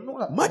given,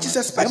 much is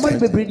expected.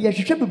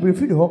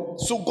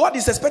 So God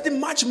is expecting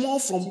much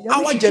more from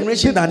our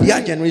generation than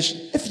their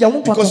generation.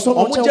 Because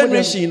our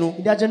generation, you know,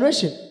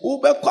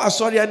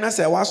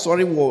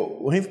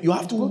 you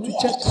have to walk.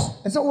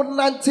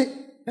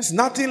 There's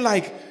nothing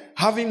like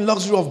having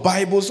luxury of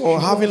Bibles or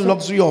having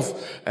luxury of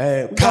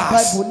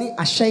cars.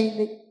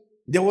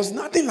 There was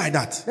nothing like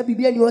that.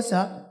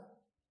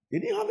 They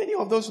didn't have any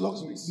of those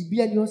luxuries.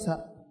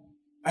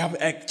 I have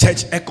a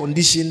church air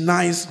conditioning,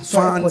 nice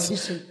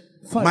fans,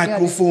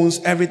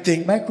 microphones,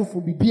 everything. They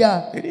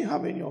didn't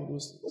have any of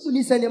those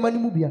things.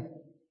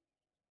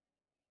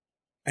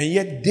 And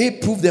yet they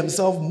proved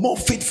themselves more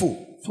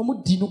faithful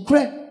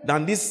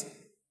than this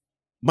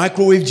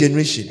microwave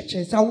generation,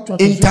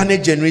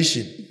 internet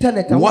generation,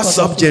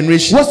 WhatsApp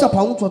generation,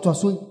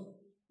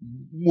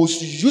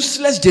 most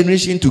useless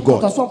generation to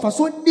God.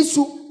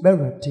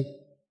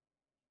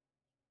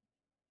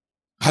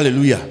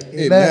 Hallelujah.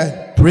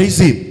 Amen. Praise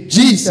Him.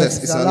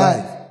 Jesus is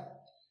alive.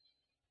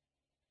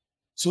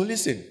 So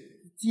listen.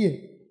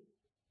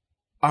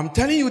 I'm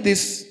telling you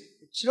this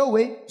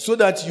so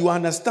that you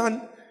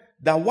understand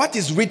that what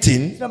is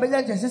written,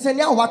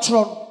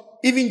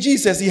 even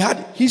Jesus, he had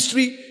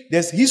history.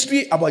 There's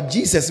history about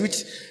Jesus,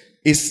 which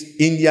is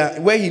in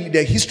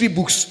the history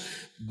books,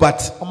 but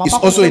it's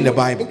also in the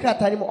Bible.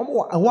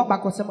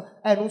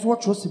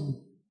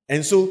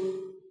 And so,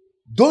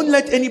 don't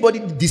let anybody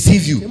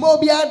deceive you.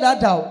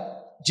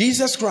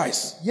 Jesus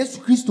Christ,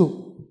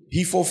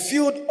 He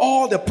fulfilled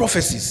all the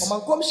prophecies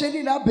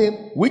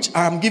which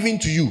I am giving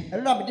to you.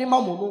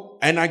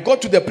 And I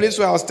got to the place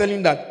where I was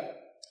telling that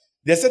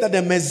they said that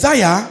the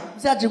Messiah,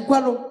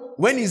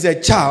 when he's a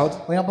child,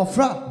 there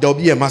will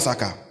be a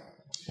massacre.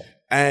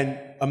 And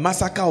a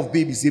massacre of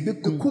babies. The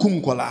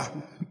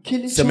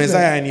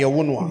Messiah and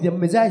the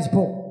Messiah is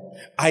born.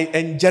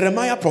 And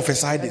Jeremiah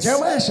prophesied this.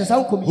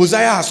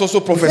 Hosea has also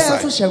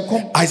prophesied.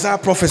 Isaiah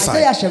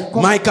prophesied.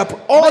 Micah.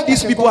 All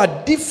these people are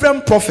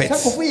different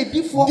prophets.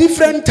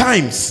 Different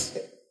times.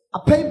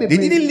 They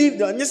didn't live.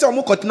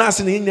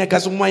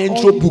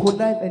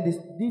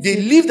 They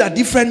lived at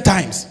different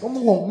times.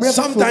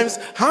 Sometimes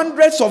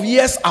hundreds of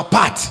years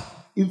apart.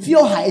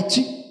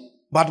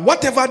 But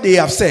whatever they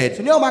have said,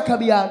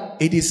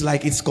 it is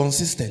like it's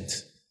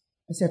consistent.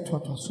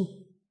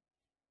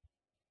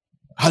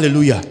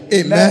 Hallelujah.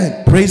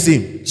 Amen. Praise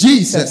Him.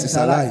 Jesus is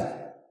alive.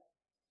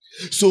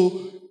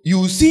 So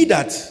you see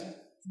that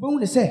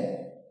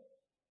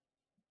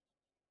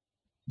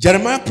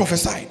Jeremiah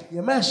prophesied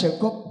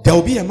there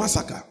will be a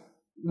massacre.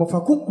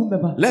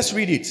 Let's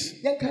read it.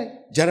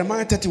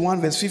 Jeremiah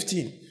 31 verse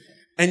 15.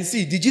 And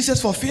see, did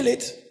Jesus fulfill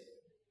it?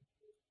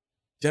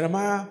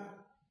 Jeremiah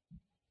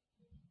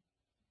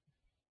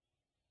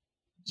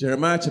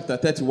chapter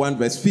 31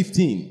 verse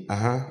 15.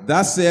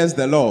 Thus says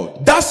the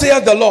Lord. Thus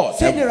says the Lord.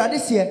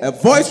 A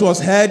voice was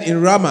heard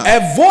in Ramah. A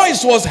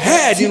voice was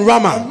heard in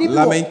Ramah.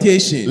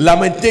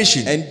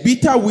 Lamentation. And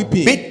bitter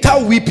weeping.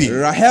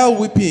 Rahel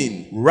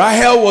weeping.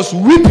 Rahel was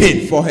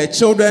weeping for her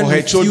children.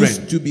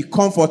 Refused to be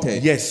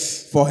comforted.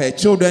 Yes. For her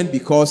children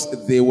because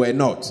they were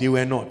not.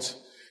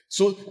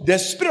 So the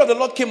Spirit of the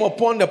Lord came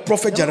upon the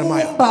prophet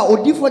Jeremiah.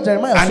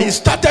 And he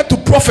started to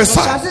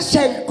prophesy. A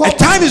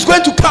time is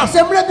going to come.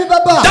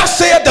 Thus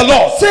saith the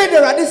Lord.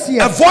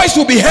 A voice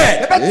will be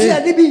heard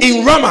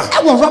in Ramah.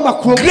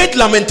 Great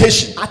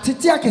lamentation.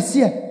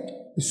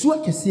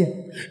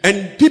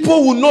 And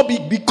people will not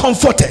be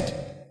comforted.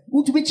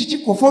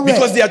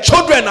 Because their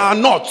children are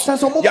not.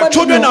 Their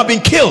children have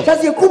been killed.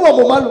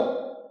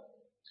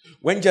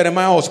 When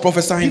Jeremiah was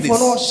prophesying this,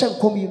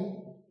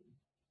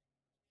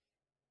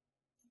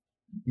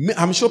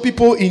 I'm sure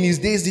people in his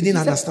days didn't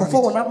understand it.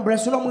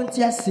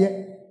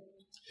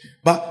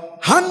 But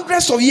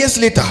hundreds of years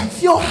later,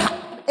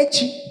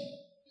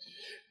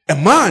 a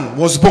man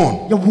was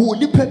born.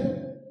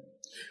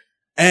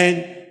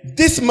 And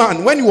this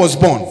man, when he was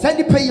born,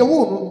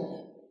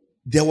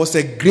 there was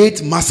a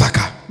great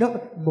massacre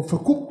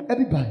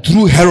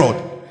through Herod.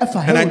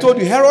 And I told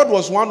you, Herod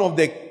was one of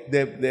the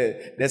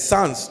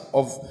sons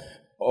of,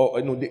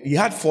 he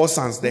had 4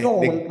 sons. Their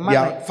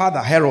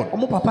father, Herod.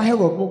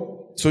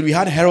 So we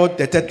had Herod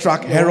the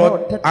Tetrarch,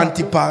 Herod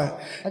Antipas.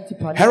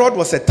 Herod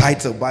was a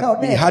title,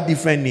 but he had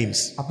different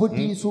names.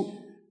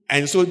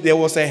 And so there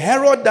was a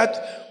Herod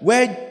that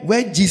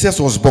where Jesus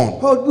was born.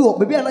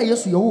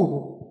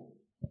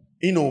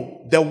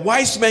 The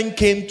wise men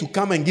came to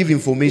come and give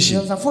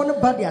information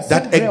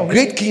that a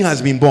great king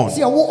has been born.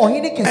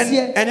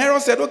 And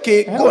Herod said,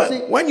 okay, go,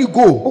 when you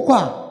go,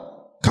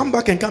 come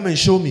back and come and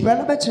show me,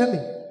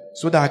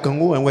 so that I can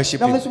go and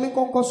worship him.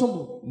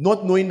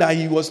 Not knowing that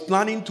he was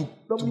planning to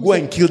go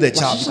and kill the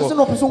child. Because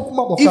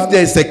if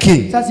there is a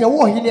king,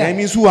 that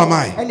means who am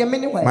I?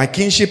 My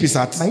kingship is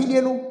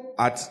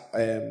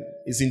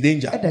is in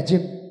danger.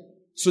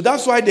 So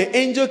that's why the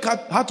angel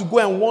had to go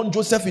and warn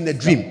Joseph in a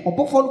dream. So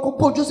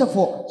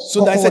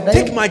that I said,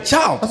 take my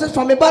child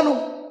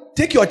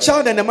take your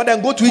child and the mother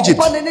and go to Egypt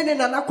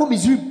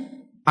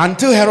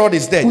until Herod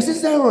is dead.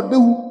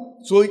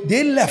 So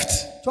they left.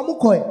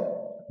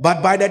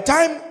 But by the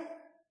time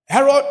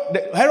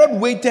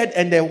Herod waited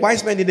and the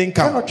wise men didn't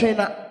come.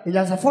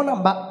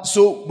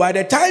 So by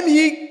the time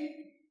he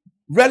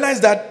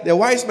realized that the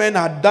wise men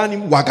had done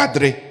him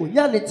wagadre,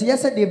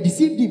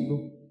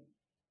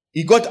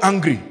 he got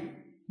angry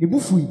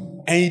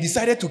and he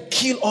decided to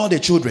kill all the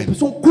children.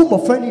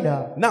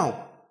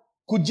 Now,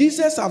 could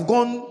Jesus have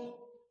gone,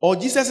 or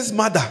Jesus'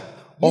 mother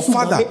or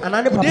father,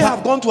 could they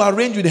have gone to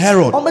arrange with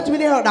Herod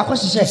to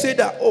say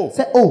that,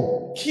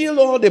 kill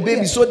all the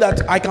babies so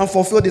that I can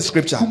fulfill this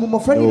scripture?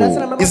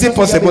 No. Is it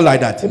possible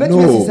like that?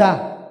 No.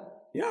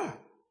 Yeah.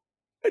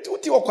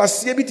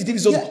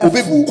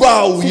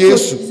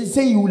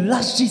 Say you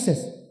lash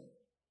Jesus.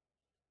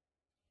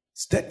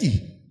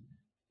 Steady.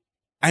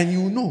 And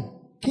you know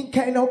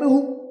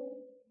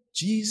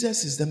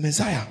Jesus is the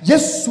Messiah.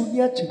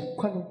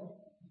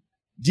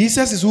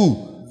 Jesus is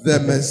who? The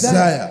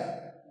Messiah.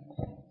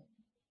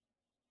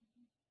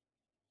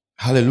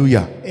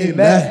 Hallelujah.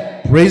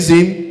 Amen. Praise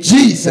him.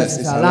 Jesus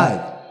is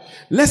alive.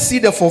 Let's see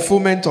the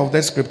fulfillment of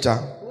that scripture.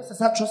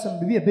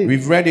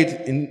 We've read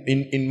it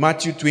in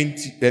Matthew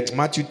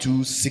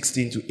 2,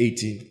 16 to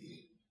 18.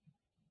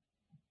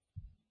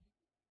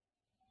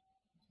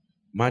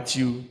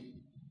 Matthew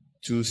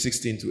 2,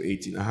 16 to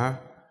 18.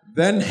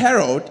 Then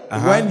Herod,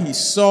 when he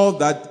saw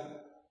that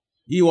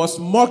he was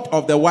mocked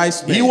of the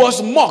wise men, he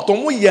was mocked.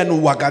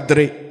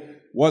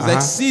 Was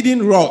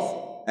exceeding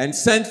wroth, and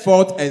sent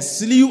forth and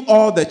slew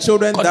all the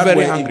children that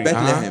were in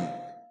Bethlehem,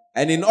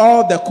 and in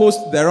all the coast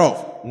thereof,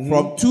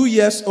 from 2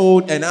 years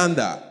old and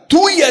under.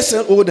 2 years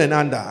old and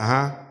under.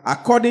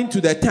 According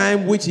to the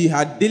time which he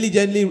had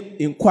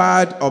diligently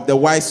inquired of the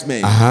wise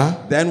men,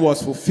 then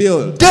was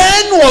fulfilled.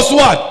 Then was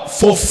what?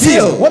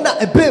 Fulfilled.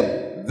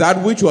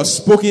 That which was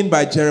spoken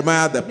by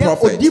Jeremiah the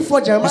prophet. You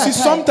see,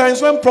 sometimes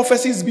when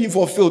prophecy is being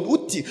fulfilled,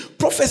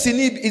 prophecy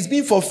is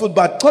being fulfilled,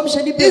 but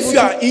if you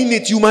are in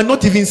it, you might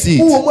not even see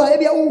it.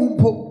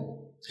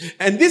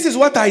 And this is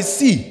what I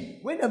see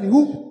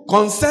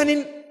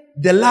concerning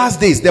the last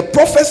days, the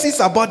prophecies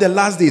about the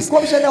last days. The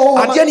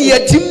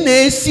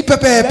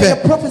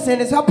prophecy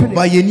is happening,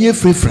 but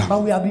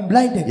we have been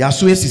blinded. We have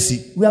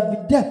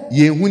been deaf.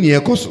 We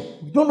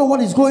don't know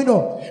what is going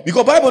on.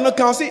 Because Bible not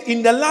can say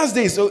in the last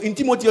days, so in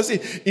Timothy you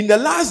say, in the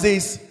last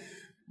days,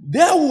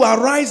 there will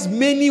arise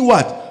many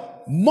what?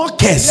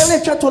 Mockers.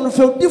 It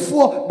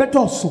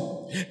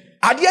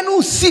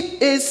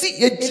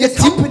is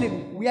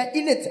happening. We are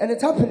in it and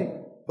it's happening.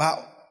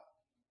 But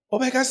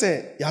I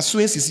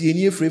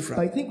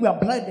think we are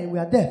blind and we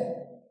are deaf.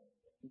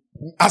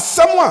 As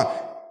someone,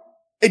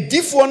 a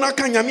different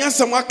kind of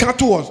someone can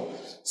to us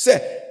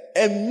say,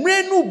 said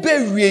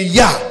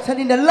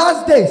in the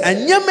last days, and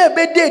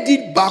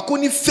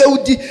say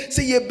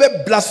you be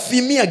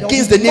blasphemy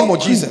against the name of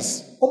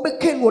Jesus. And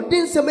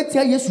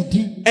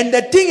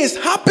the thing is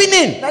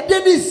happening.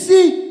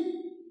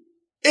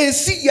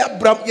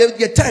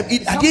 Your time.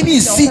 I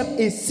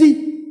didn't see.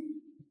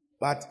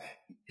 But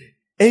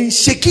it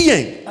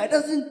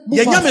doesn't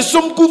move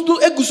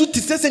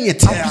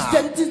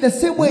the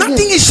same way.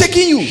 Nothing is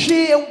shaking you.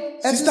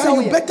 Sister,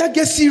 you better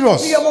get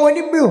serious.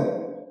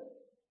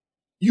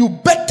 You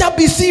better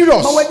be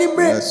serious.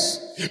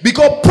 Yes.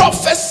 Because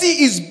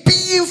prophecy is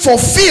being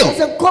fulfilled.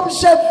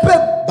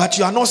 But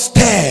you are not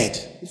stirred.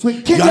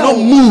 You are not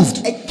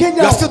moved.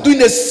 You are still doing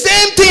the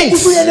same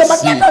things.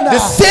 The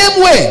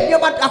same way.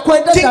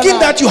 Thinking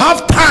that you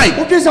have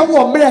time.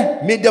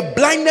 May the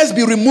blindness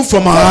be removed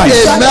from our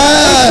eyes.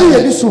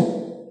 Amen.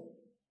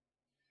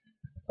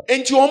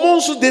 And you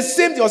also the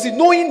same thing.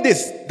 Knowing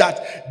this,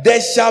 that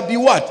there shall be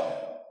what?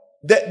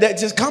 There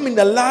just come in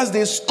the last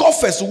days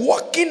scoffers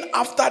walking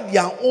after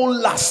their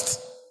own lust.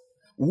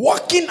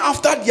 Walking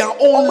after their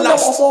own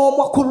lust.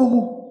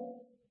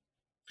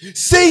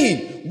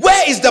 Saying,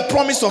 where is the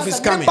promise of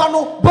his coming?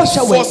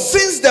 For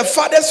since the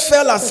fathers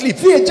fell asleep,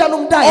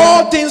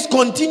 all things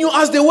continue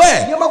as they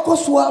were.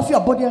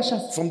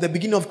 From the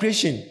beginning of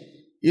creation,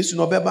 Jesus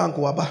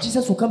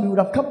will come, he would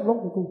have come long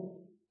ago.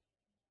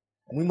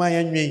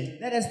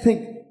 Let us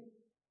think.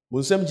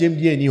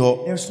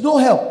 There's no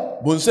help.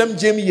 That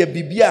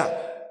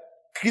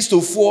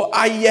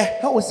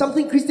was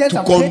something Christians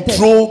have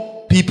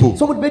control people.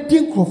 Somebody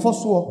betting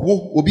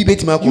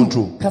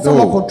control. Can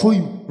someone control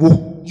you?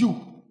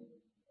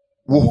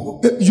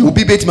 Can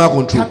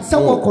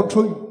someone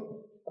control you?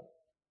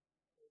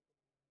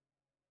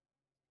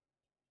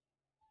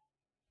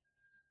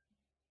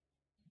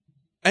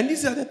 And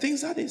these are the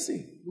things that they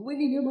say.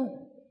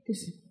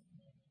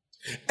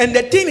 And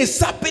the thing is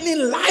happening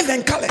live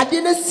and color. I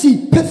didn't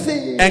see.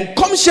 And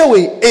come share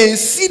way and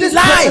see this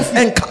live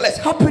and color. It's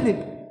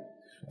happening.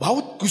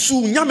 But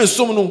Christianity,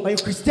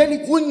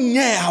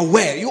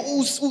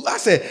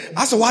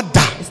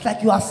 it's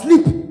like you are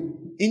asleep.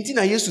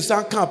 Intina used to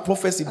sound kind of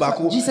prophecy back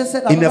Jesus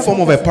said in the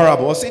form of a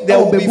parable. Or say there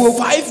will be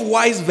 5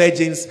 wise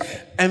virgins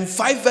and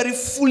 5 very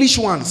foolish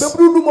ones. And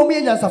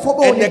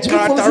the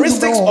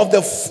characteristics of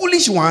the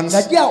foolish ones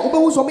is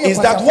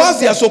that whilst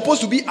they are supposed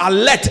to be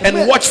alert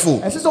and watchful,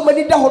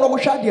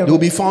 they will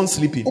be found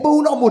sleeping.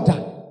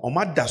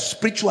 Omada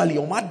spiritually,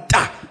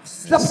 Omada.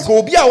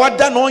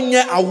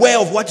 Aware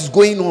of what is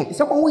going on.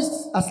 Someone who is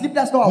asleep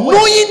that's not aware.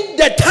 Knowing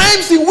the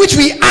times in which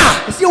we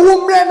are.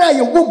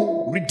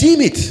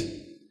 Redeem it.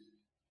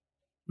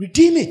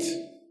 Redeem it.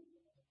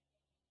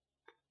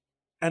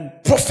 And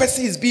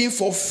prophecy is being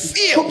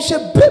fulfilled.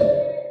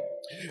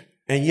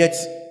 And yet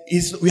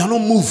we are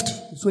not moved.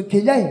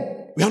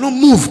 We are not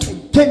moved.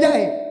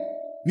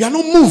 We are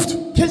not moved.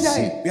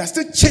 We are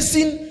still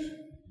chasing.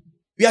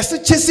 We are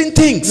still chasing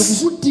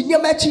things.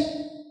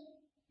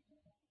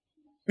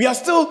 We are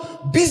still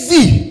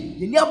busy.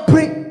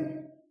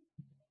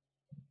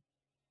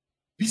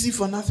 Busy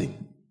for nothing.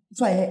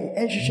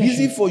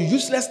 Busy for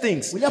useless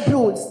things.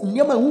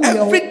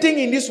 Everything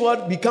in this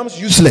world becomes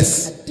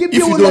useless if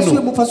you don't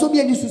know.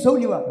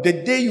 The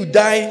day you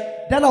die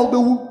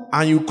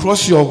and you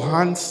cross your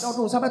hands,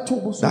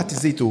 that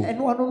is it.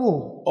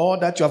 All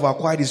that you have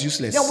acquired is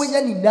useless. As you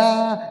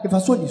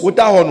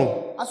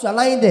are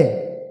lying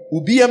there,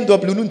 your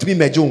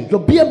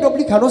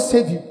BMW cannot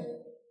save you.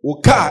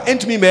 Your car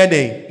cannot save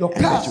you. Your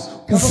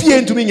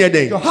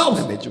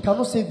house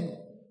cannot save you.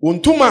 Your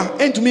cloth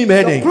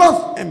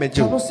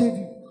cannot save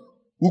you.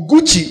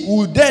 Gucci,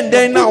 your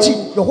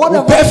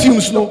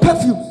perfumes, no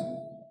perfumes.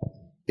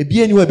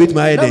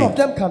 None of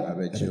them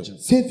can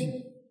save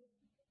you.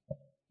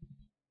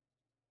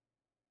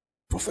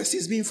 Prophecy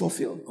is being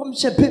fulfilled.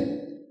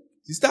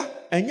 Sister,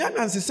 and we are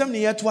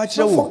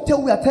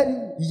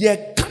telling you.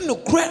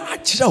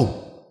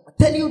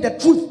 Tell you the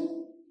truth.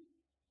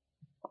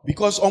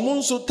 Because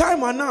almost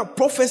time and now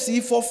prophecy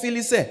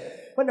fulfilling say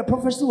when the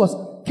prophecy was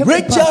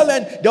Rachel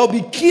and there will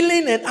be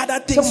killing and other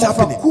things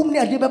happening.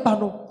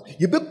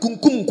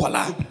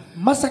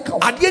 Massacre.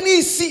 And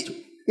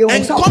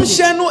come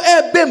share no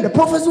air bim. The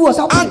prophecy was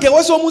happening.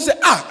 Was almost say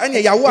and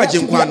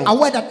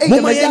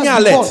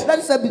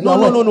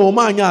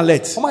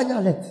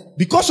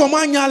because they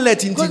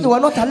were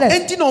not alert.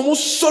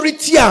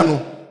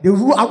 They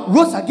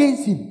rose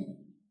against him.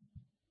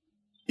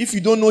 If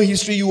you don't know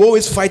history, you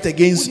always fight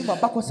against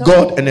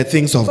God and the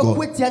things of God.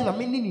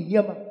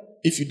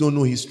 If you don't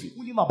know history.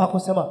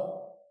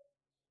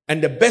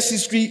 And the best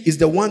history is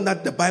the one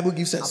that the Bible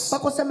gives us.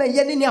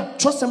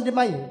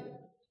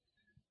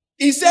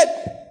 He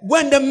said,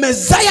 when the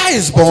Messiah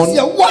is born,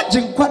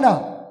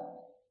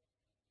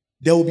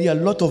 there will be a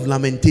lot of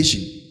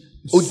lamentation.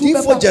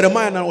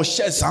 Jeremiah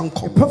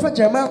the prophet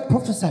Jeremiah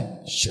prophesied.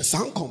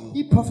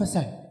 He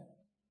prophesied.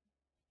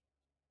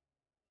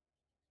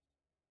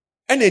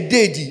 And a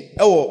day,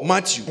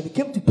 Matthew, and it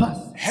came to pass.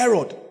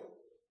 Herod,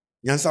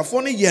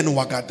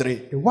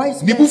 the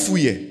wise men,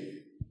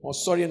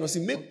 sorry, so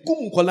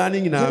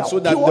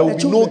that there will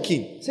be no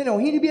king.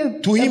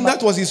 To him,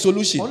 that was his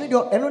solution.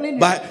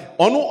 But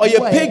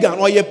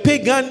a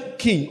pagan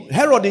king.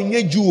 Herod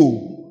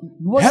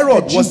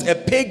Herod was a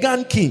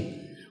pagan king,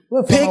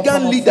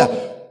 pagan leader.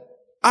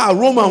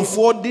 Roman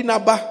for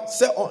dinaba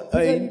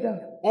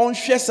on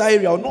Shesa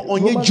area or not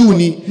on your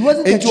Juni,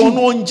 and you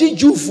on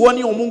Jew for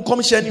any on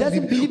commission because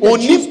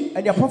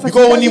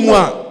only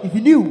more. If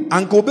you knew,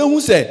 and Kobe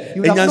who said,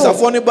 and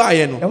Yansafone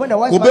Bayeno,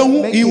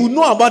 Kobe he would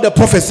know about the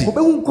prophecy,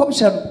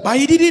 but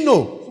he didn't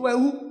know.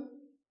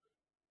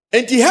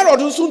 And the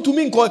Herod soon to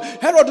me,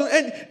 Herod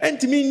and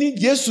to me, need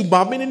Yesu,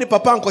 but many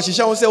papa and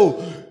Koshisha say, oh,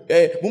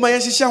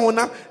 Mumayasha,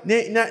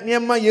 near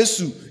my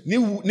Yesu,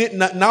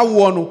 now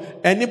one,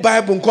 and the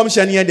Bible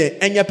commission here,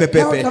 and your pepe.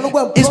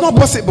 It's not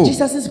possible.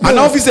 An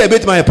officer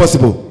bet my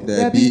possible.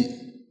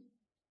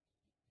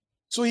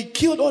 So he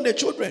killed all the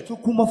children.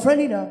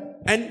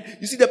 And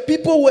you see, the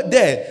people were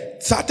there.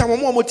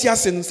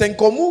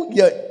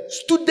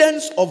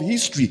 Students of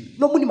history,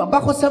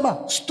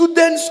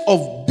 students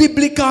of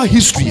biblical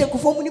history.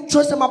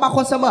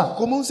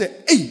 Say,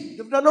 hey,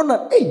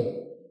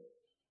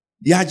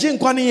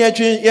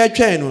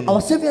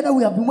 our Savior that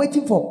we have been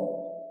waiting for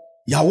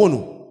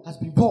has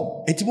been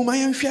born.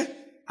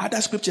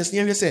 Other scriptures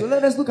So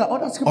let us look at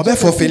other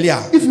scriptures.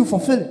 If you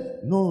fulfill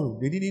it, no,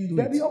 they didn't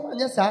do it.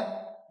 Yes, sir.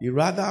 They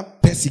rather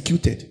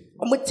persecuted.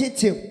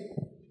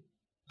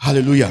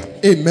 Hallelujah.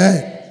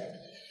 Amen.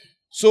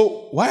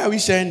 So why are we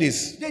sharing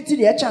this?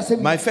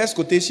 My first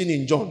quotation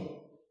in John.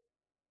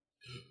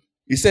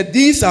 He said,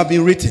 these have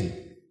been written.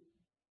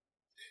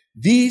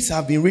 These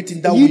have been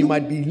written that we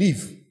might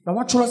believe.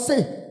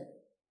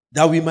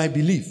 That we might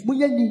believe.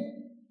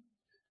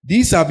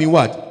 These have been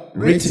what?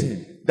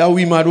 Written. That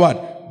we might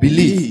what?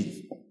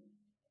 Believe.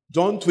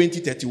 John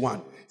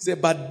 20:31. Say,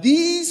 but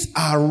these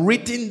are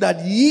written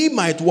that ye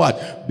might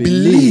what?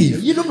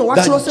 Believe.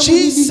 That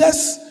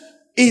Jesus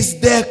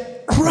is the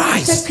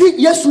Christ,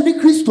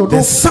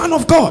 the Son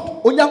of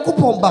God.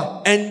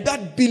 And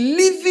that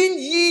believing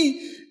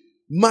ye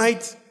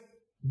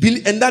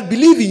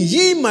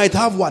might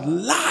have what?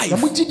 Life.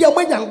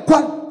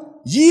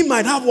 ye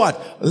might have what?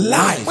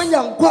 Life.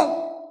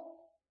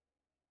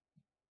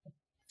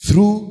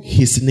 Through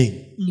his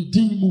name.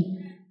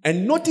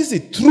 And notice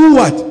it, through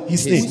what?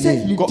 His name.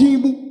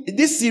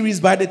 This series,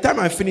 by the time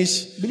I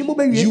finish,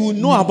 you will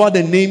know about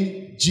the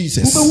name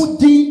Jesus.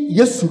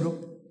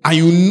 And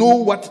you know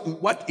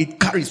what it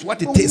carries,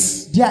 what it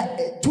is.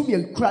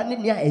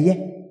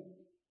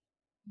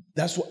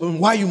 That's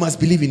why you must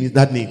believe in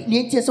that name.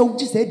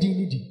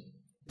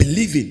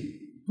 Believing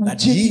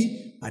that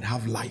ye might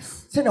have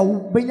life.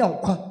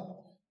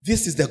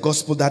 This is the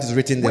gospel that is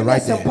written there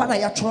right there.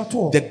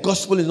 The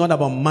gospel is not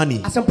about money.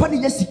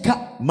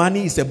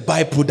 Money is a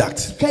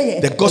byproduct.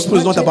 The gospel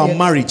is not about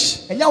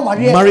marriage.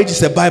 Marriage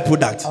is a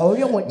byproduct.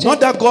 Not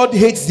that God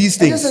hates these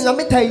things,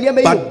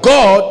 but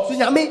God's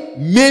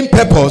main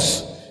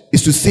purpose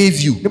is to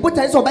save you.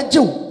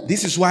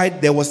 This is why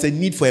there was a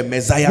need for a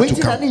Messiah to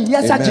come. Amen.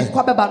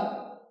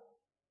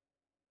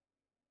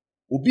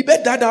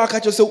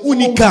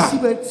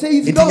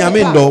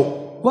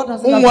 God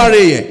doesn't love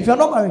you. If you're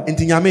not married, God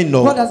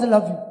doesn't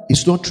love you.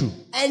 It's not true.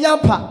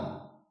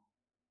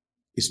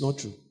 It's not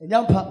true.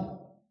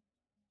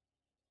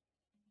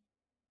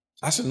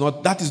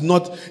 That is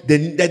not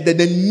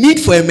the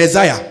need for a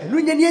Messiah.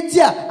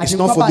 It's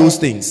not for those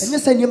things.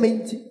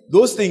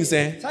 Those things,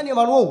 naturally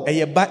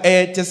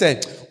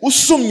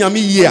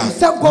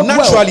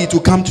to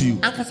come to you.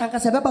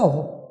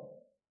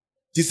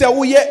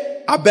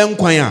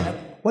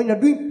 When you're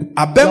doing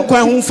preparing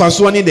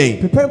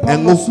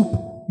soup,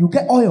 you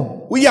get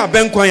oil.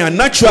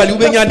 Naturally, you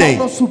get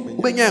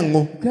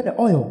the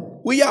oil.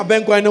 You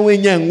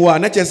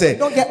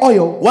don't get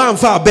oil.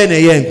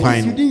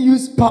 You didn't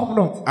use palm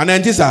nut. And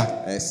then this,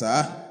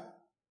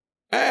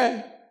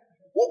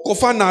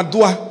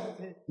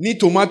 need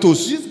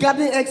tomatoes. Use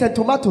garden eggs and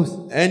tomatoes.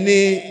 And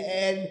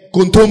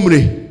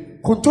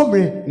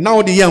contombre.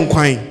 Now the young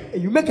quine.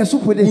 You make a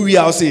soup with it. We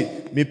are say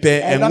me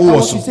pay and go.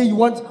 You say you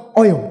want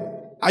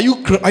oil. Are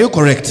you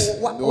correct?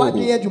 What do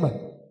you do?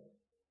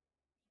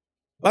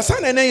 That's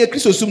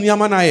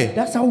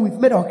how we've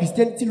made our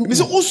Christianity look.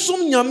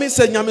 Serving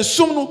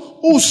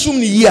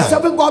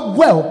God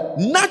well.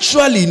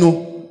 Naturally,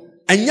 no.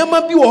 And some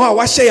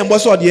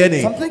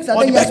things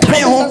are there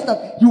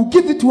that you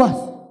give it to us.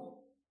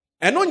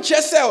 And on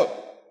chessel.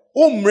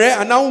 And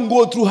now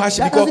go through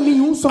hardship because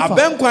it's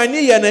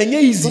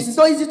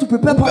not easy to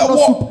prepare powder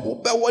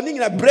soup.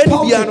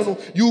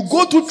 You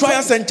go through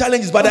trials and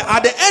challenges, but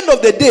at the end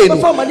of the day, by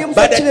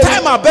the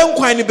time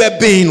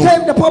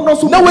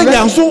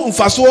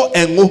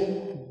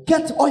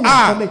get oil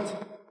from it.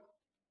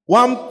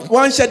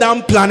 One shut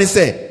down plan is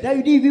that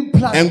you didn't even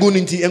plan. And go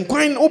into and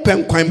quine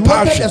open quine you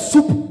wanted a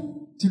soup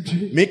to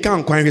drink. Make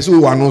a quine so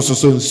one also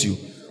sons you.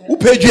 Who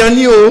paid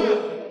you?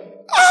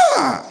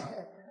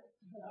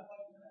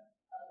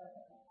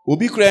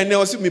 Obi kura ne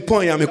osi me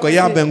pon ya me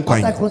koya ben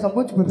kwan. I'm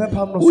going to prepare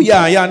palm nut.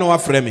 Ya no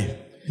afre me.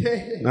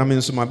 Na me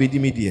nso ma be di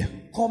me die.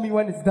 Call me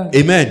when it's done.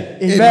 Amen.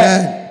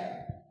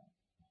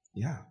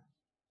 Yeah.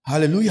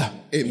 Hallelujah.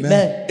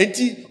 Amen.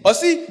 Enti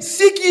osi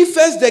seek ye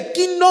first the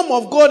kingdom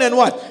of God and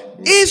what?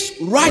 Is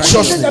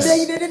righteousness.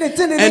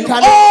 And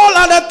all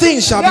other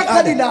things shall be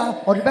added.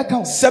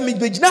 Semi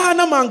bejna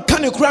na man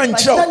kan kura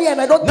nchro.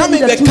 Na me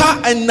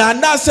beka and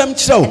na sem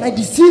chro. And I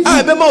deceive you.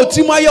 Ah be ma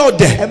otima ye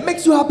ode. It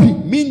makes you happy.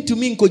 Mean to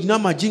me nkojina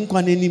ma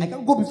jinkwa nenim. I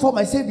can go before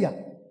my Savior.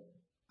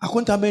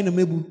 Akonta me no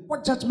mebu.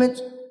 What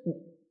judgment?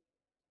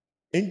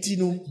 Enti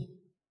no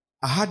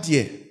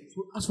ahadie.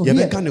 So as for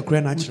here, tell you the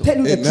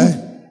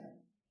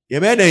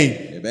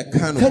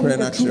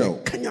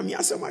truth.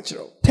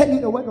 Tell you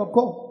the word of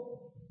God.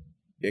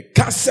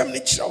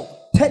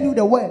 Tell you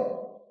the word.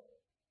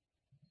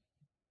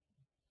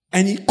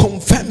 And he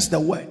confirms the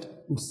word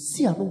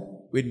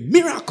with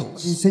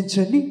miracles,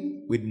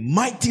 with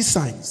mighty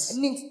signs.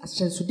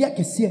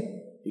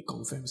 He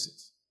confirms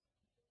it.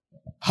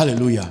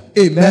 Hallelujah.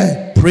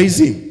 Amen. Praise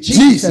him.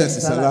 Jesus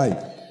is alive.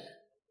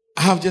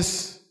 I have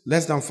just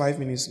less than 5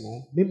 minutes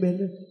more.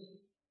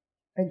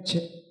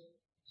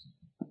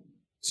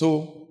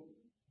 So,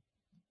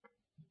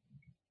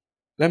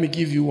 let me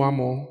give you one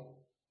more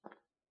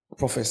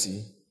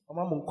prophecy.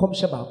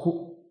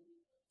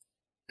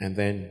 And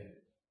then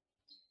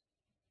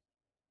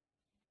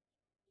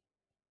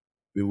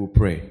we will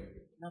pray.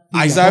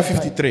 Isaiah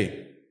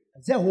 53.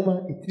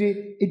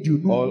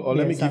 Or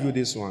let me give you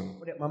this one.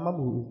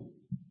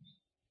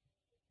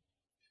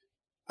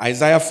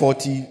 Isaiah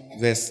 40,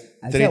 verse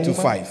 3 to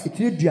 5.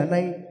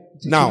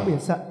 Now,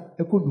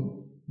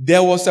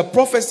 there was a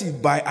prophecy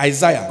by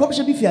Isaiah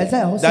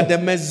that the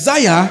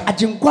Messiah,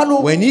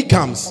 when he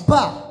comes,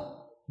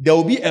 there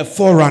will be a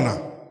forerunner.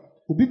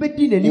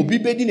 There'll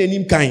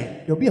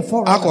be a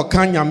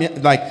forerunner.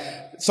 Like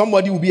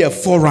somebody will be a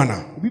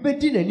forerunner.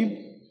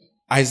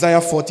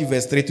 Isaiah 40,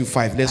 verse 3 to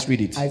 5. Let's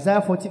read it.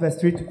 Isaiah 40, verse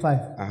 3 to 5.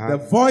 The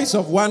voice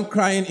of one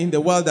crying in the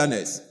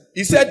wilderness.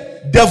 He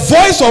said, the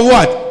voice of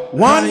what?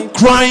 One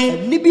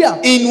crying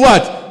in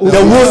what?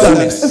 The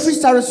wilderness.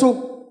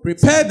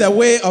 Prepare the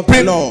way of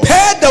the Lord.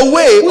 Prepare the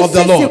way of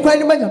the Lord.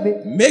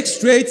 Make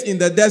straight in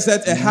the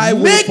desert a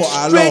highway for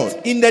our Lord. Make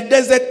straight in the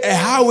desert a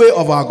highway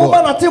of our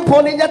God.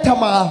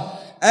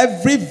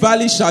 Every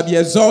valley shall be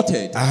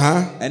exalted,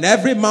 and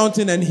every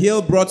mountain and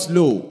hill brought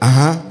low.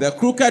 The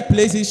crooked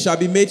places shall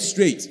be made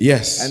straight,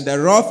 yes, and the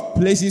rough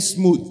places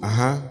smooth.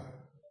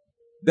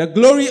 The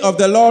glory of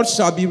the Lord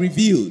shall be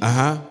revealed,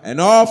 and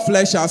all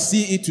flesh shall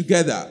see it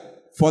together,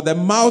 for the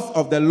mouth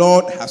of the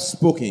Lord has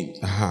spoken.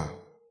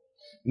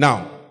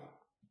 Now,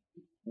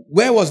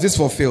 where was this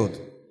fulfilled?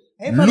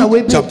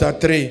 Luke chapter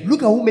 3,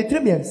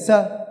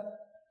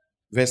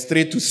 verse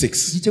 3 to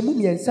 6.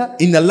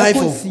 In the life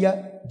of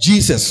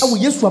Jesus.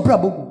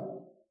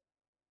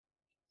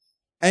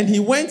 And he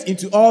went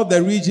into all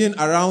the region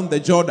around the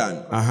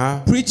Jordan,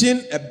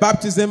 preaching a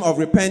baptism of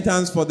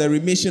repentance for the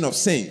remission of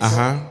sins.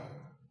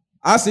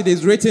 As it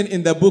is written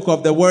in the book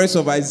of the words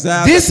of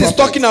Isaiah. This is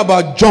talking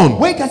about John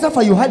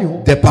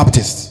the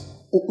Baptist.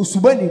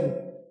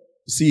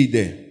 See it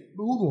there.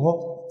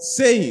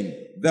 Saying,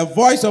 the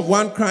voice of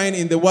one crying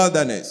in the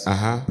wilderness,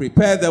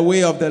 prepare the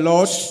way of the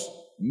Lord,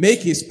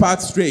 make his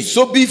path straight.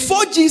 So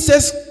before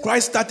Jesus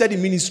Christ started the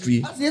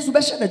ministry,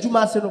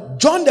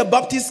 John the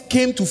Baptist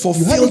came to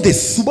fulfill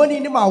this.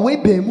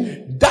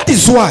 That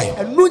is why,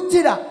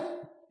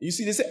 you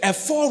see, they say a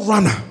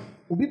forerunner.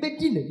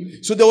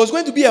 So there was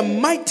going to be a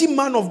mighty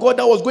man of God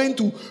that was going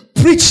to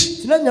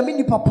preach,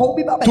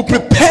 to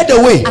prepare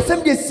the way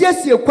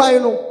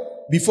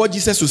before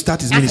Jesus would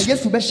start his ministry.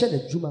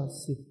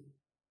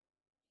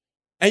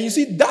 And you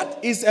see,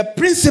 that is a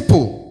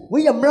principle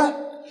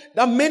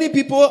that many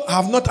people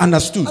have not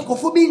understood.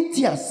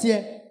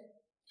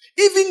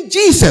 Even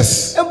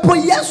Jesus, who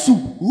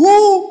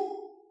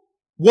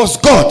was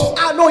God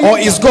or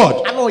is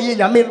God,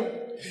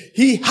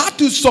 he had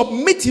to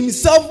submit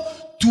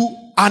himself to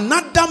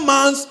another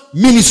man's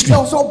ministry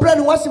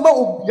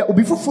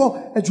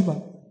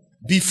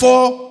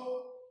before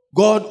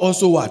God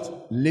also what?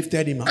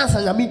 Lifted him up.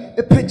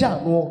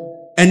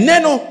 And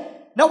then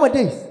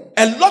nowadays,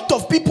 a lot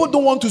of people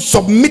don't want to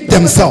submit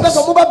themselves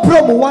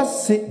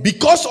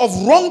because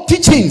of wrong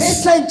teachings.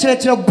 Say,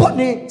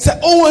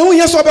 oh,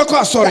 yes,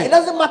 sorry. It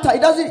doesn't matter.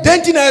 It doesn't. You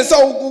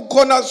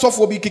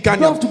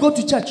have to go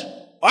to church.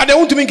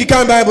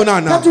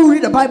 Can't you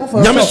read the Bible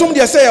for yourself? He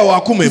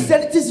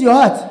said it is your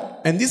heart.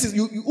 And this is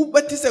you and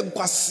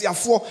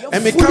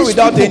we come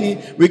without any.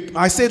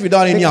 I say it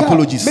without any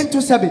apologies.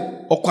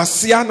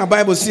 Okwasia na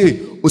Bible say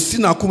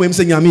osina kuma em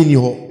say nyame ni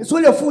ho. It's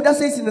only a fool that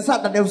says in the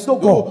side that there is no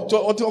God.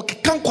 So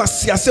kan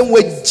kwasia say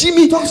we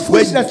jimi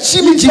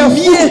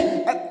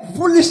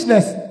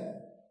foolishness.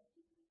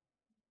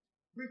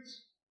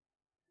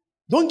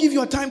 Don't give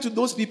your time to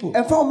those people.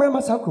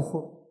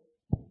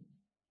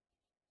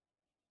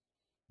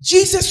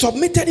 Jesus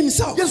submitted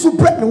himself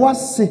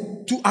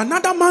to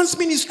another man's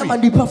ministry.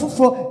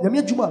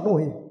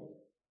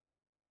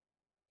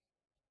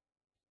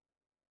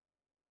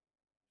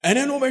 And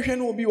then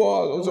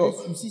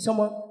you see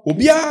someone.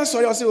 Everyone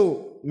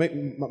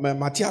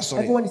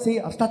is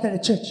saying, I've started a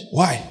church.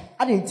 Why?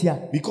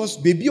 Because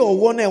baby or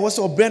one was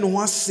a brand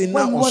one sin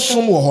now or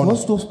someone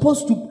was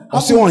supposed to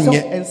have himself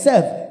and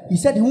serve. He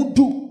said he won't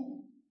do.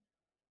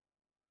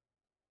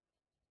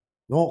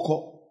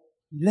 No,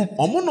 he left.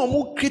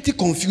 Create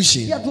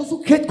confusion. Yeah, those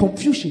who create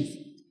confusion.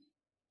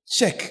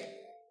 Check.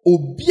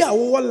 Obia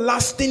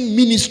lasting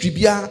ministry.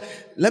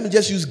 Let me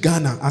just use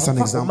Ghana as an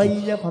example.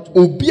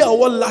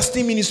 Obia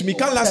lasting ministry. We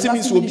can't lasting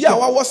ministry. Obia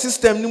our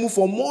system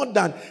for more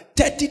than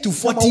 30 to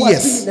 40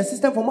 years. Been in the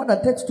system for more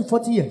than 30 to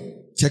 40 years.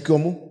 Check your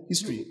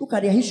history. Look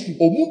at their history.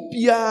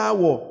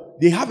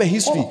 They have a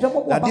history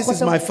that this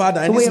is my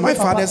father and this is my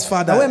father's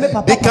father.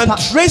 They can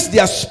trace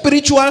their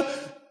spiritual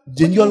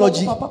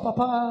genealogy.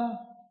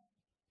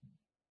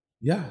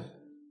 Yeah.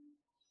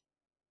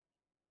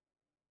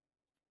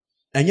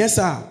 And yes,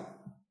 sir.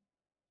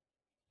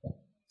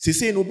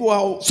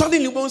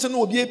 Suddenly,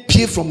 we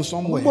pay from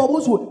somewhere.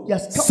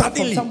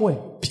 Suddenly,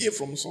 pay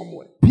from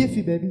somewhere.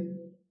 Pay, baby.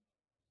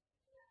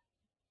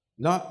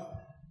 Now,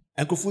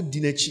 people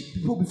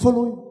be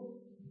following.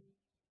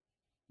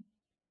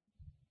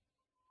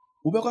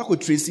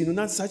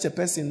 Not such a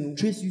person.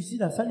 Trace, you see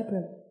that sunny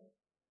pen.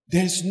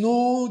 There is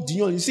no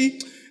denial. You see,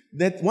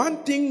 that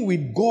one thing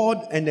with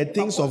God and the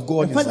things of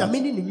God is that.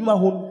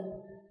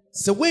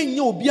 So when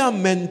you be a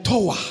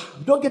mentor,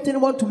 you don't get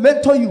anyone to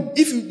mentor you.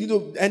 If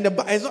you and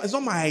it's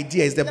not my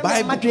idea, it's the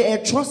Bible.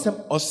 Trust him.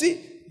 Or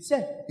see,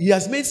 he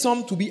has made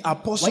some to be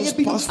apostles,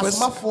 pastors,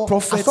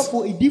 prophets,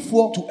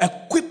 to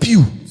equip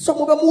you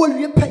for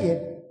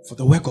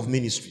the work of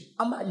ministry.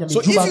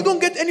 So if you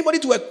don't get anybody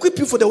to equip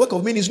you for the work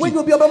of ministry, and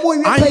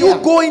you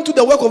go into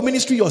the work of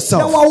ministry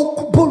yourself,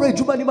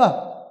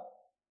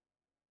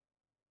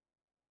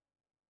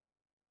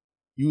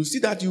 you see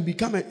that you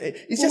become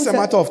it's just a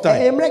matter of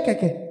time.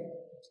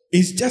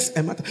 It's just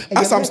a matter.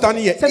 As I'm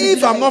standing here,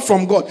 if I'm not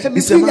from God,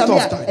 it's a matter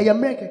of time.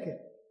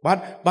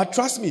 But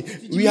trust me,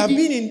 we have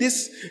been in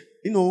this,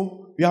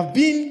 We have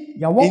been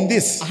in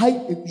this,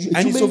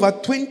 and it's over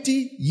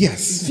 20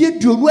 years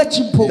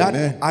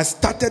that I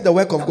started the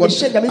work of God.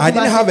 I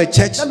didn't have a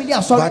church,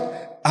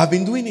 but I've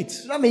been doing it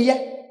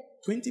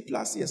 20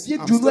 plus years.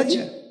 I'm still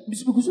here.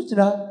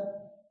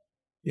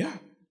 Yeah,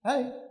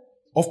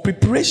 of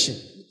preparation.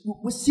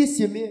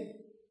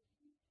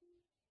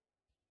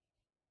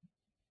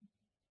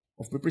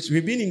 Of preparation.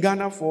 We've been in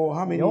Ghana for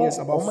how many years?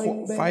 About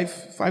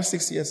 5,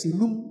 6 years.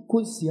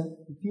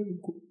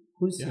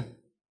 Yeah.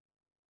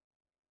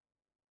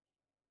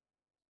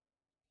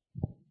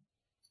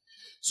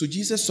 So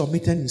Jesus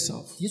submitted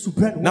himself.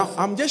 Now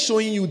I'm just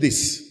showing you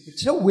this,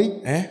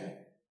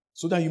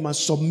 so that you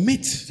must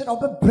submit.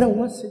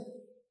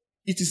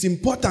 It is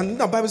important.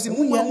 The Bible says,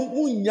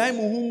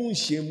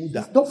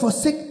 don't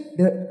forsake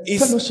the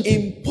fellowship. It's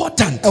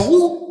important.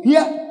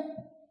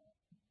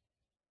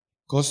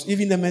 Because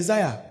even the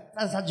Messiah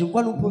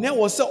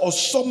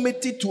was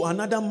submitted to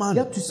another man.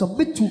 You have to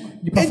submit to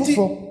the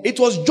person. It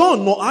was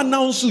John no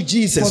announced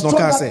Jesus.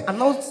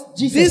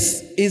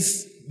 This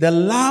is the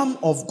Lamb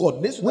of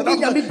God. When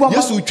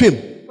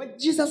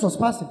Jesus was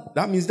passing,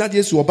 that means that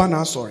Jesus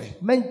was sorry.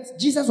 Meant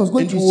Jesus was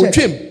going to his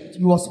church.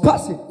 He was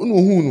passing,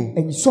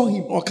 and he saw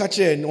him. He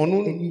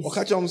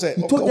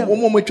told them,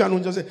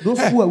 those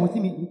who were with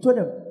him, he told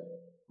them,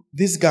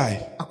 this guy,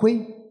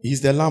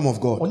 he's the Lamb of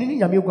God.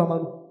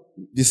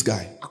 This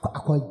guy.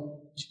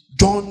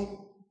 John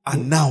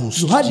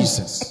announced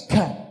Jesus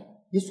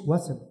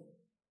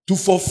to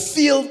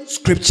fulfill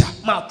scripture.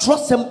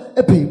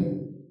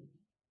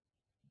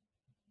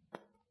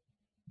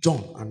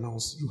 John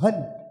announced.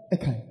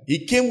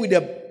 He came with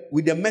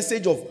the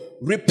message of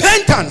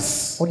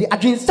repentance.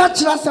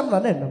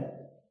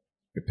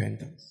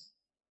 Repentance.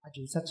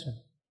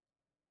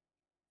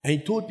 And he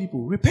told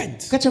people,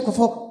 repent.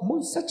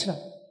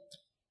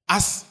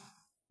 As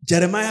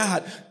Jeremiah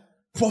had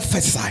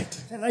prophesied.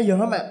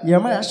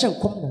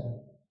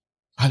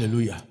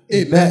 Hallelujah.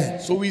 Amen.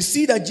 So we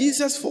see that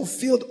Jesus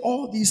fulfilled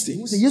all these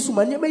things.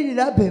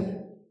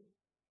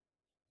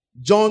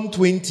 John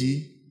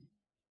 20,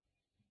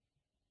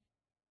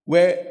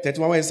 where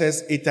 31, where it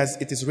says,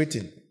 it is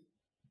written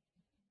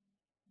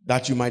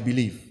that you might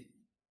believe.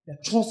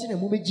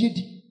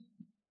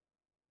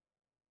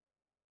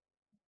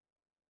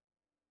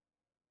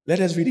 Let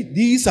us read it.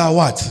 These are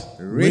what?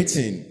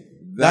 Written.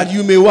 That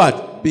you may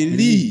what?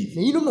 Believe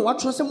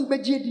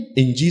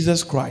in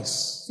Jesus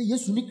Christ.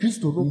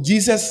 In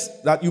Jesus,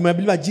 that you may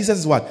believe that Jesus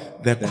is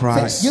what? The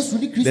Christ,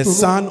 the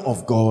Son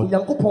of God,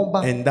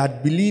 and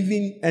that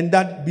believing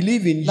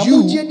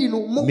you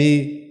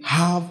may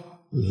have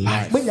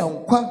life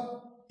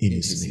in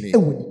His name.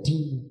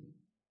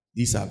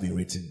 These have been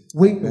written.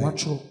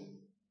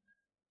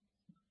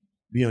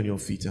 Be on your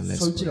feet and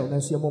let's pray.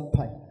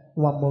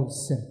 One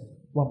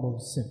more.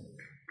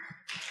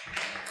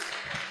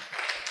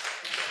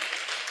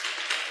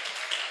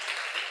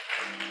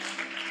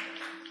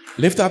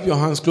 Lift up your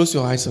hands, close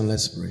your eyes, and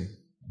let's pray.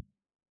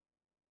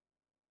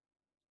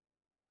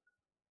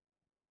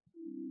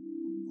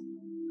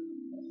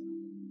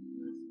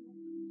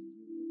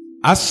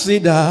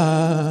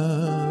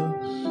 Asida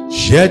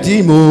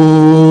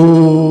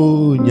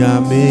Shedimo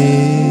Nyame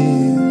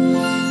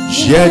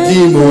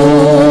Shedimo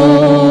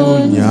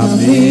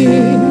Nyame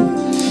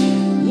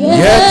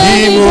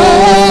Yedimo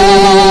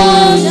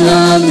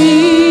Nyame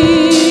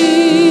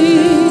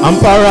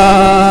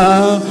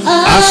Ampara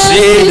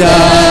Asida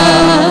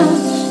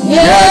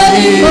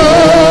Yedimo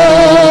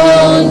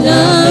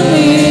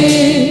Nyame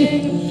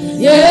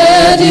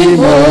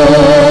Yedimo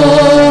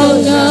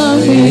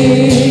Nyame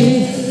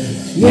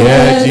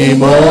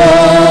Yedimo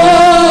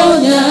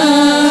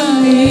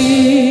Nyame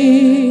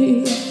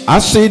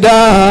Asida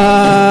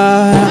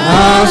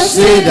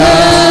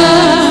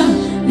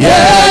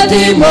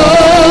Yedimo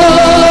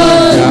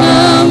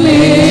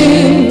Nyame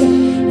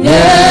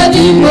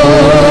Yedimo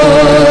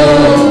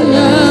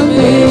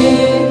Nyame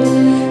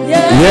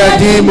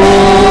Yedimo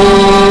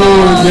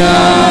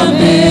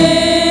Nyame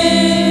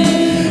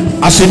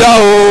Asida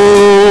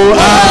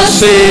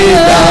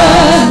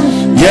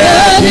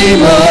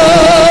Yedimo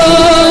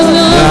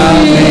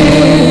Nyame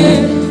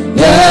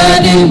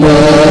Yedimo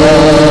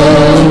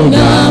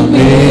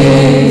Nyame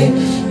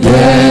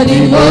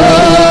Yedimo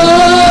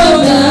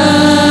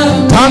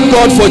Nyame. Thank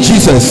God for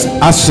Jesus.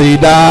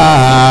 Asida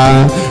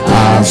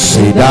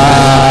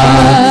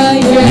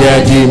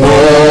Yedimo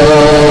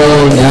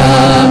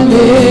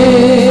Nyame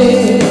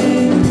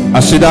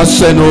Asida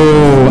Seno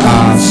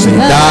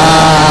Asida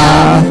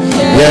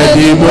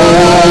Yedimo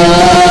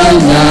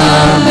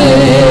Nyame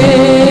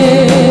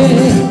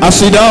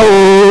Asida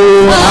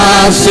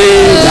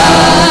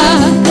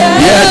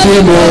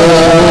Yedimo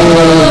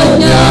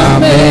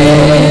Nyame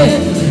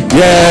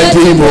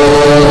Yedimo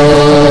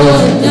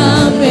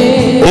Nyame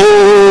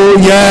Oh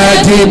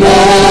Yedimo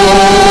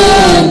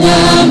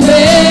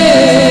Nyame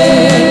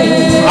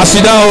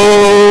Asida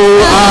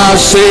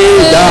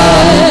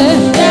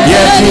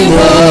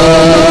Yedimo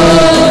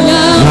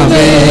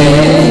Nyame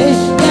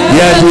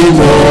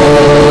Yedimo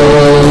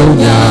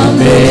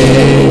Nyame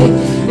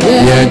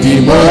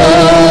Yedimo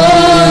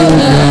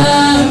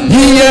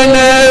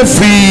Nyame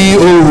free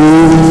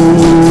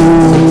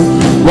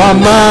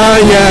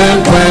wamaya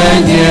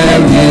kwenye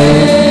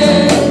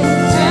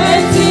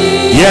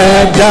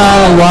yeda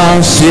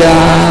wasia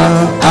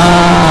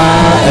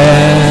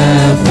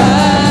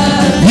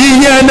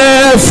yene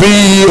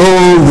free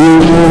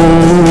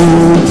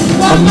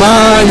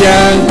wamaya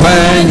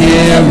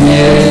kwenye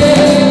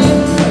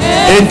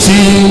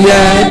enti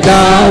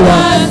yeda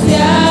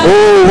wasia. Oh,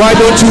 why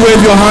don't you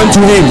wave your hand to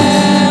him?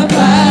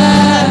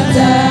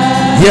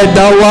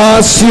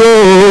 Yedawasio,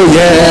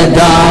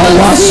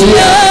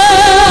 Yedawasio,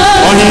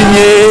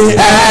 Oninye,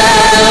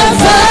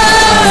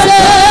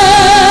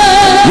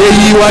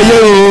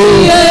 Yeyiwayo,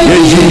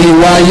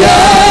 Yeyiwaya,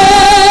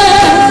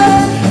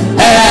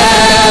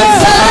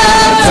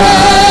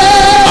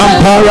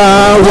 Ampara,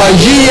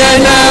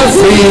 Wajiyena,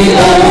 Free,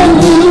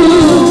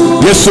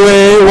 Yeswe,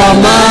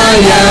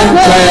 Wamaya,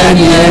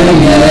 Kwenye,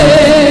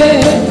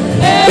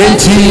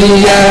 Enti,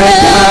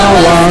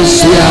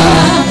 Yedawasia,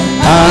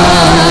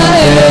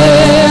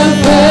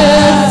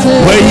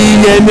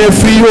 Weyene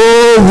free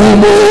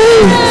humo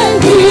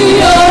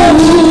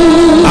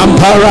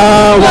Ampara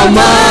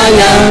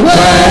wamaya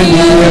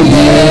kwenye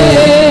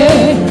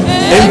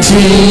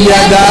Enti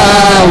yada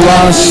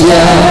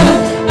wasya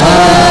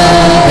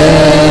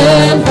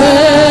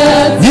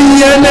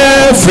Yene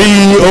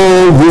free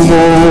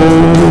humo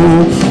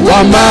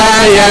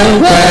Wamaya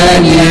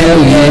kwenye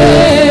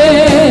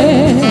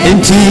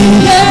Enti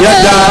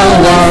yada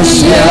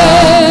wasya.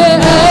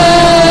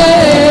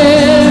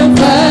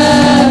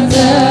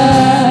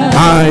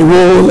 I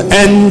will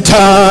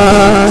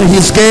enter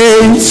his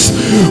gates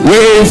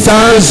with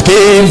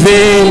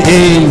thanksgiving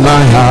in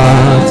my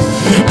heart.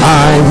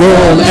 I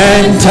will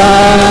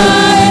enter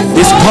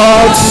his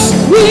courts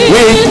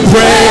with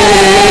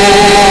praise,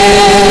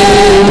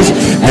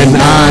 and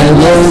I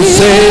will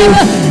say,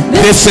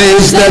 this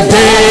is the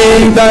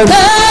day that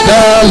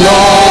the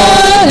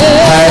Lord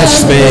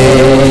has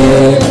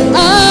made.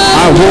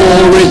 I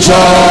will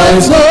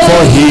rejoice,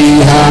 for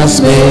he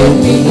has made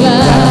me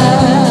glad.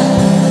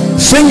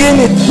 Singing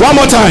it one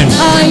more time.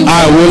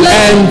 I will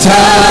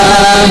enter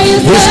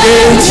his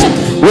gates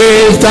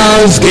with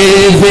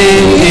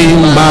thanksgiving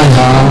in my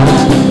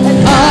heart.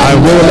 I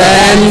will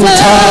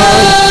enter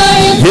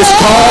his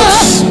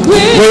courts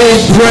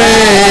with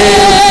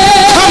praise.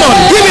 Come on,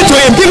 give it to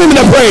him. Give him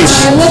the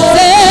praise.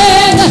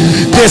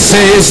 This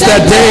is the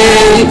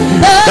day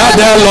that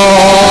the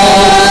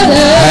Lord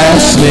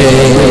has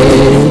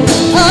made.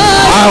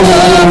 I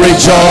will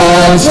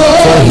rejoice,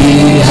 for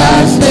he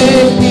has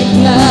made me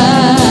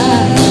glad.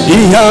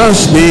 He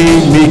has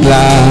made me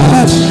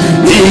glad.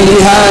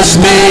 He has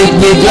made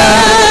me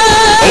glad.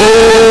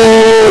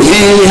 Oh,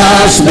 he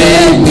has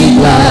made me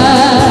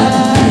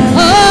glad.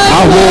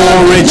 I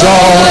will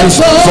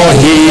rejoice, for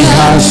he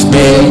has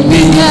made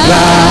me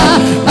glad.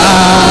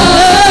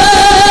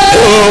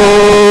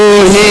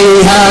 Oh,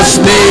 he has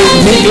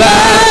made me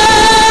glad.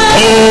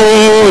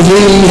 Oh,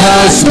 he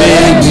has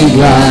made me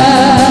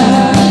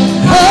glad.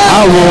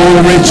 I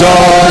will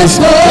rejoice,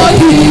 for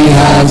he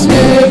has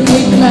made me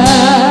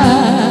glad.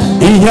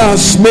 He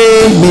has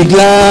made me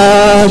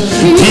glad.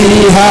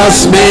 He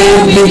has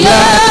made me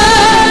glad.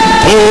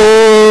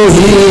 Oh,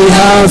 he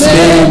has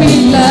made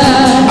me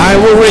glad. I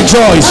will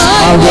rejoice.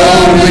 I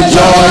will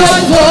rejoice,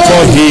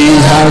 for he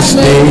has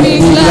made me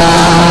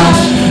glad.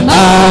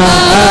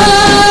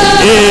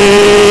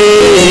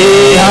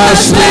 He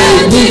has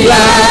made me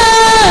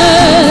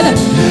glad.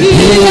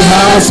 He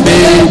has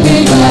made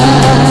me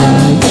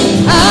glad.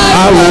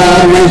 I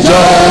will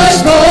rejoice,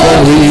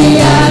 for he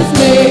has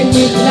made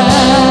me glad.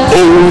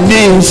 Oh,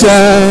 Ninja,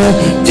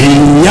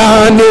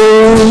 Iyanu,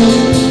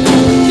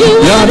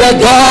 you're the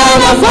God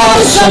of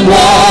awesome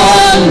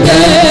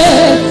wonder.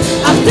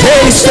 I've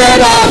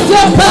tasted of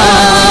your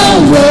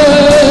power.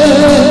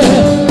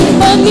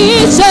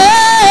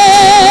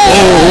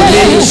 Oh,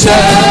 Ninja,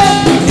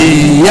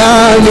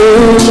 Iyanu,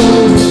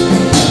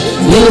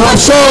 you have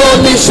shown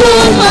me so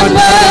much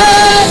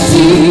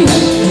mercy,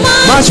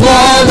 much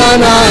more than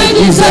I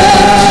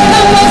deserve.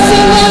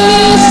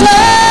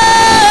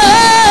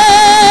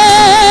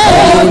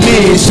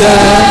 Nisha,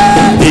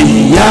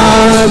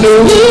 Iyanu,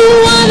 you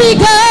are the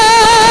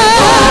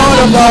God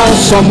of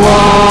awesome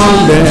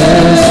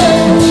wonders.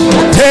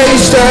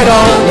 Tasted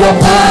of your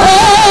power.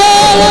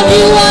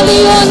 You are the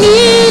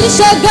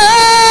Onisha God.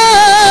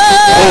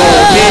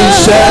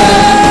 Onisha,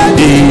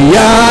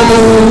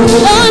 Iyanu,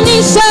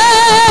 Onisha,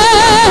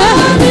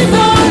 so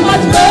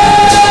much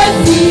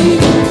mercy,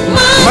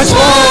 much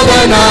more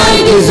than I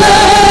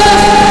deserve.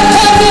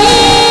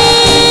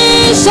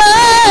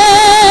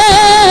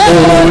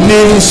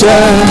 Onisha,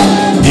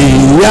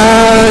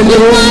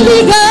 Iyanu,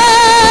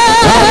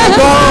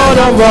 God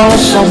of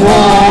awesome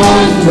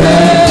wonder,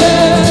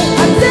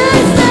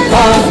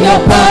 of your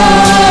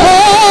power.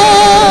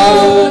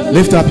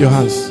 Lift up your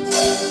hands.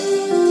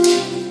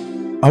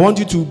 I want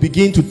you to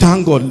begin to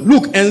thank God.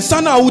 Look, and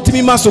sana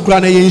utimi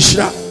masokrana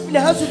yenshira.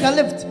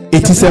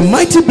 It is a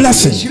mighty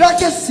blessing.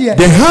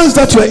 The hands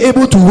that you are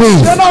able to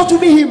wave,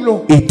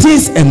 it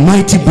is a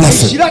mighty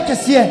blessing.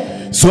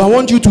 So I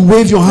want you to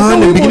wave your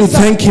hand and begin to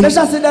thank him. Let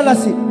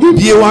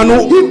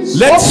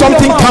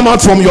something come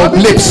out from your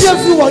lips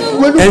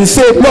and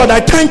say, Lord,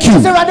 I thank you.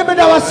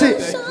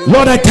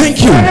 Lord, I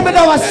thank you.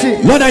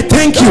 Lord, I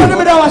thank you.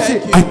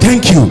 I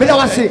thank you.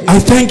 I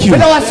thank you.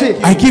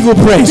 I give you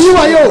praise.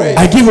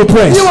 I give you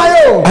praise.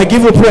 I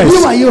give you praise.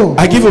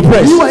 I give you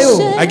praise.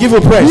 I give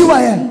you praise.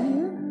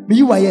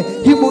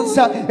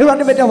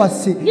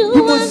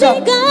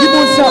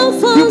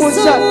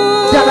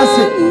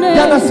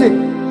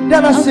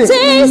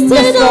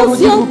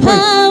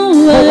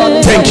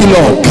 Thank you,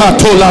 Lord.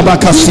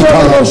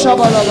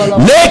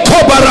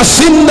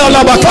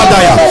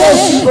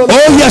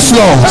 Oh yes,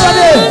 Lord.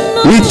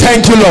 We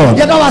thank you, Lord.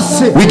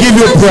 We give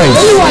you praise.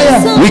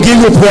 We give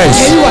you praise.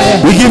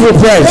 We give you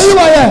praise.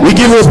 We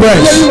give you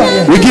praise.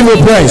 We give you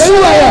praise.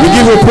 We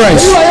give you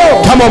praise.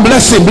 Come on,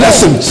 bless him.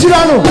 Bless him.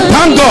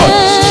 Thank God.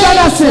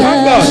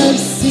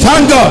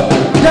 Thank God.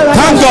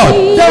 Thank God.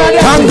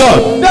 Thank God.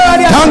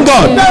 Thank God. Thank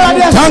God.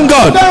 Thank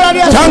God.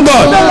 Thank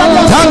God.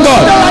 Thank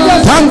God.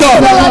 Thank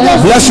God.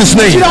 Bless his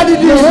name.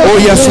 Oh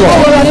yes,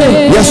 Lord.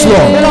 Yes,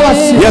 Lord.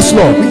 Yes,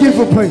 Lord.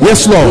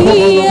 Yes, Lord.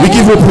 We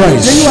give you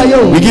praise.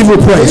 We give you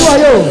praise.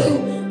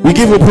 We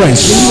give you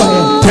praise.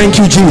 Thank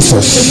you,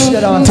 Jesus.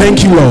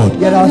 Thank you, Lord.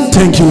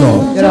 Thank you,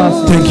 Lord.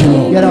 Thank you,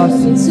 Lord.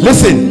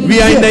 Listen,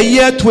 we are in the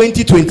year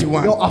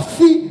 2021.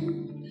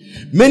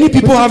 Many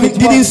people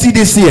didn't see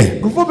this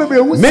year.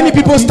 Many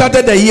people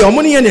started the year.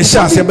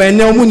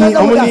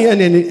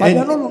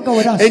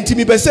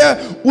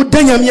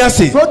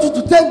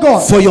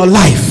 For your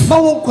life.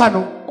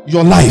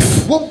 Your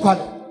life.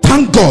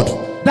 Thank God.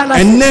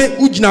 And then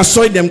Ujna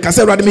saw them. God,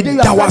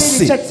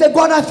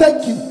 I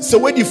thank you. So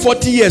when the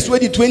 40 years, when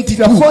the 22,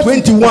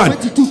 21,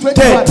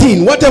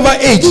 13, whatever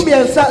age, Lord,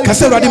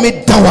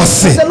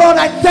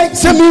 I thank you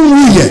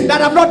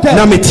that I'm not dead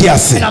and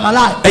I'm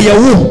alive.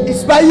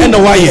 It's by you. And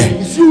why?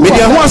 With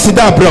your horse,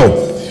 that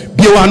bro.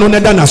 You are not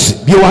danas.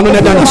 You are not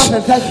danas. You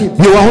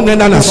are not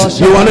danas.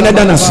 You are not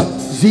danas.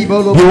 You are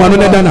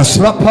not danas.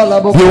 You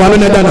are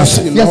not danas.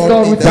 Yes,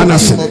 Lord.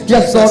 Danas.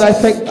 Yes, Lord. I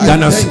thank you.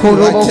 Danas.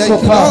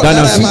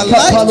 Danas.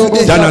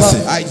 Danas. Danas.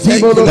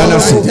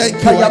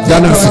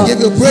 Danas.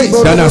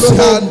 Danas.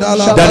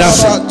 Danas.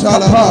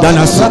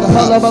 Danas.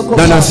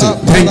 Danas.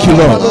 Thank you,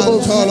 Lord.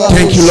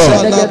 Thank you, Lord.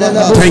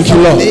 Thank you,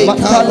 Lord.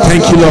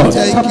 Thank you, Lord.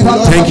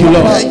 Thank you,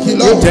 Lord.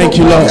 Thank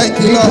you, Lord.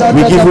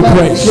 We give you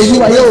praise.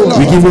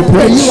 We give you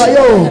praise.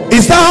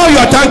 Is that how you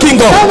are thanking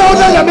God?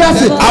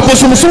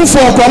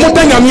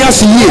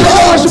 Come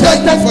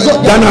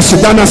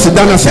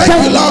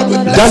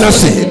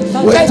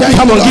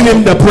on, give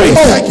him the praise.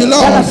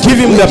 Give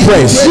him the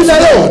praise.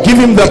 Give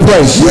him the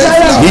praise.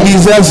 He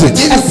deserves it.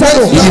 He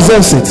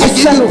deserves it.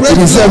 He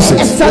deserves it.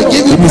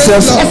 He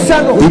deserves it.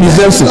 He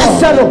deserves it.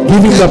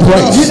 Give him the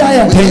praise.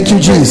 Thank you,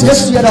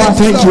 Jesus.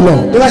 Thank you,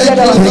 Lord.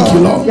 Thank you,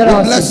 Lord.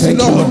 Thank you,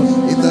 Lord.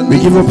 We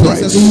give you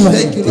praise. We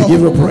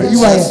give you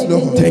praise.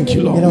 Thank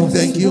you, Lord.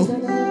 Thank you.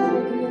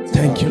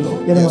 Thank you,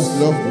 Lord.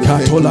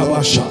 Katola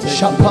basha.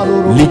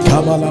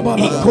 Likabalaba.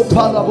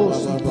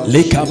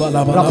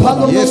 Likabalaba.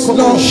 Yes,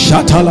 Lord.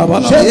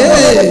 Shatalaba.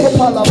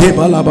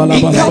 Kebalaba.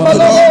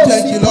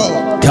 Thank you, Lord.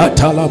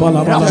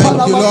 Katalabalaba.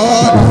 Thank you,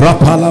 Lord.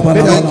 Rapalaba.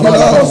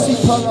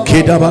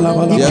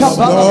 Kedabalaba. Yes,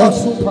 Lord.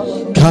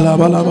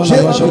 Kalabalaba.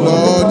 Thank you,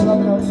 Lord.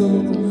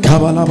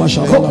 Kabalaba.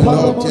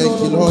 Thank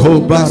you, Lord.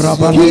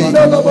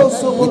 Kobarabalaba.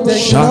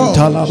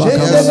 Shantalaba.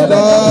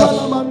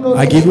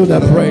 I give you the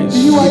praise.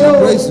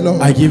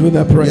 I give you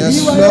the praise.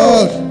 Yes,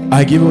 Lord.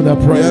 I give you the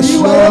praise. Yes,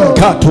 Lord.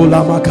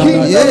 Katula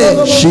makana.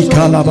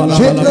 Shikala bala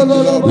bala.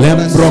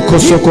 Lembro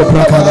kosoko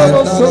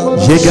prakana.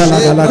 Yegala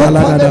gala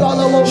gala gala.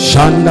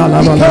 Shanda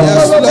la bala.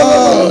 Yes,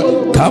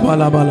 Lord.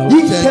 Kabala bala.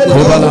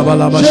 Kobala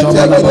bala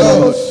bashabala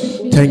bala.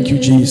 Thank you,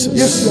 Jesus.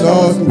 Yes,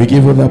 Lord. We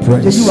give you the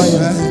praise.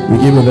 We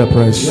give you the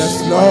praise.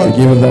 Yes, Lord. We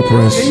give you the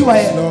praise.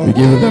 We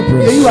give you the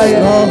praise. We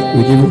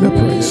give you the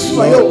praise.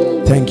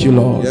 Thank you,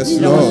 Lord. Yes,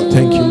 Lord.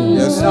 Thank you, Lord.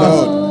 Yes,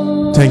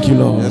 Lord. Thank you,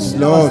 Lord. Yes,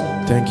 Lord.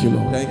 Thank you,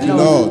 Lord. Thank you,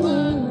 Lord.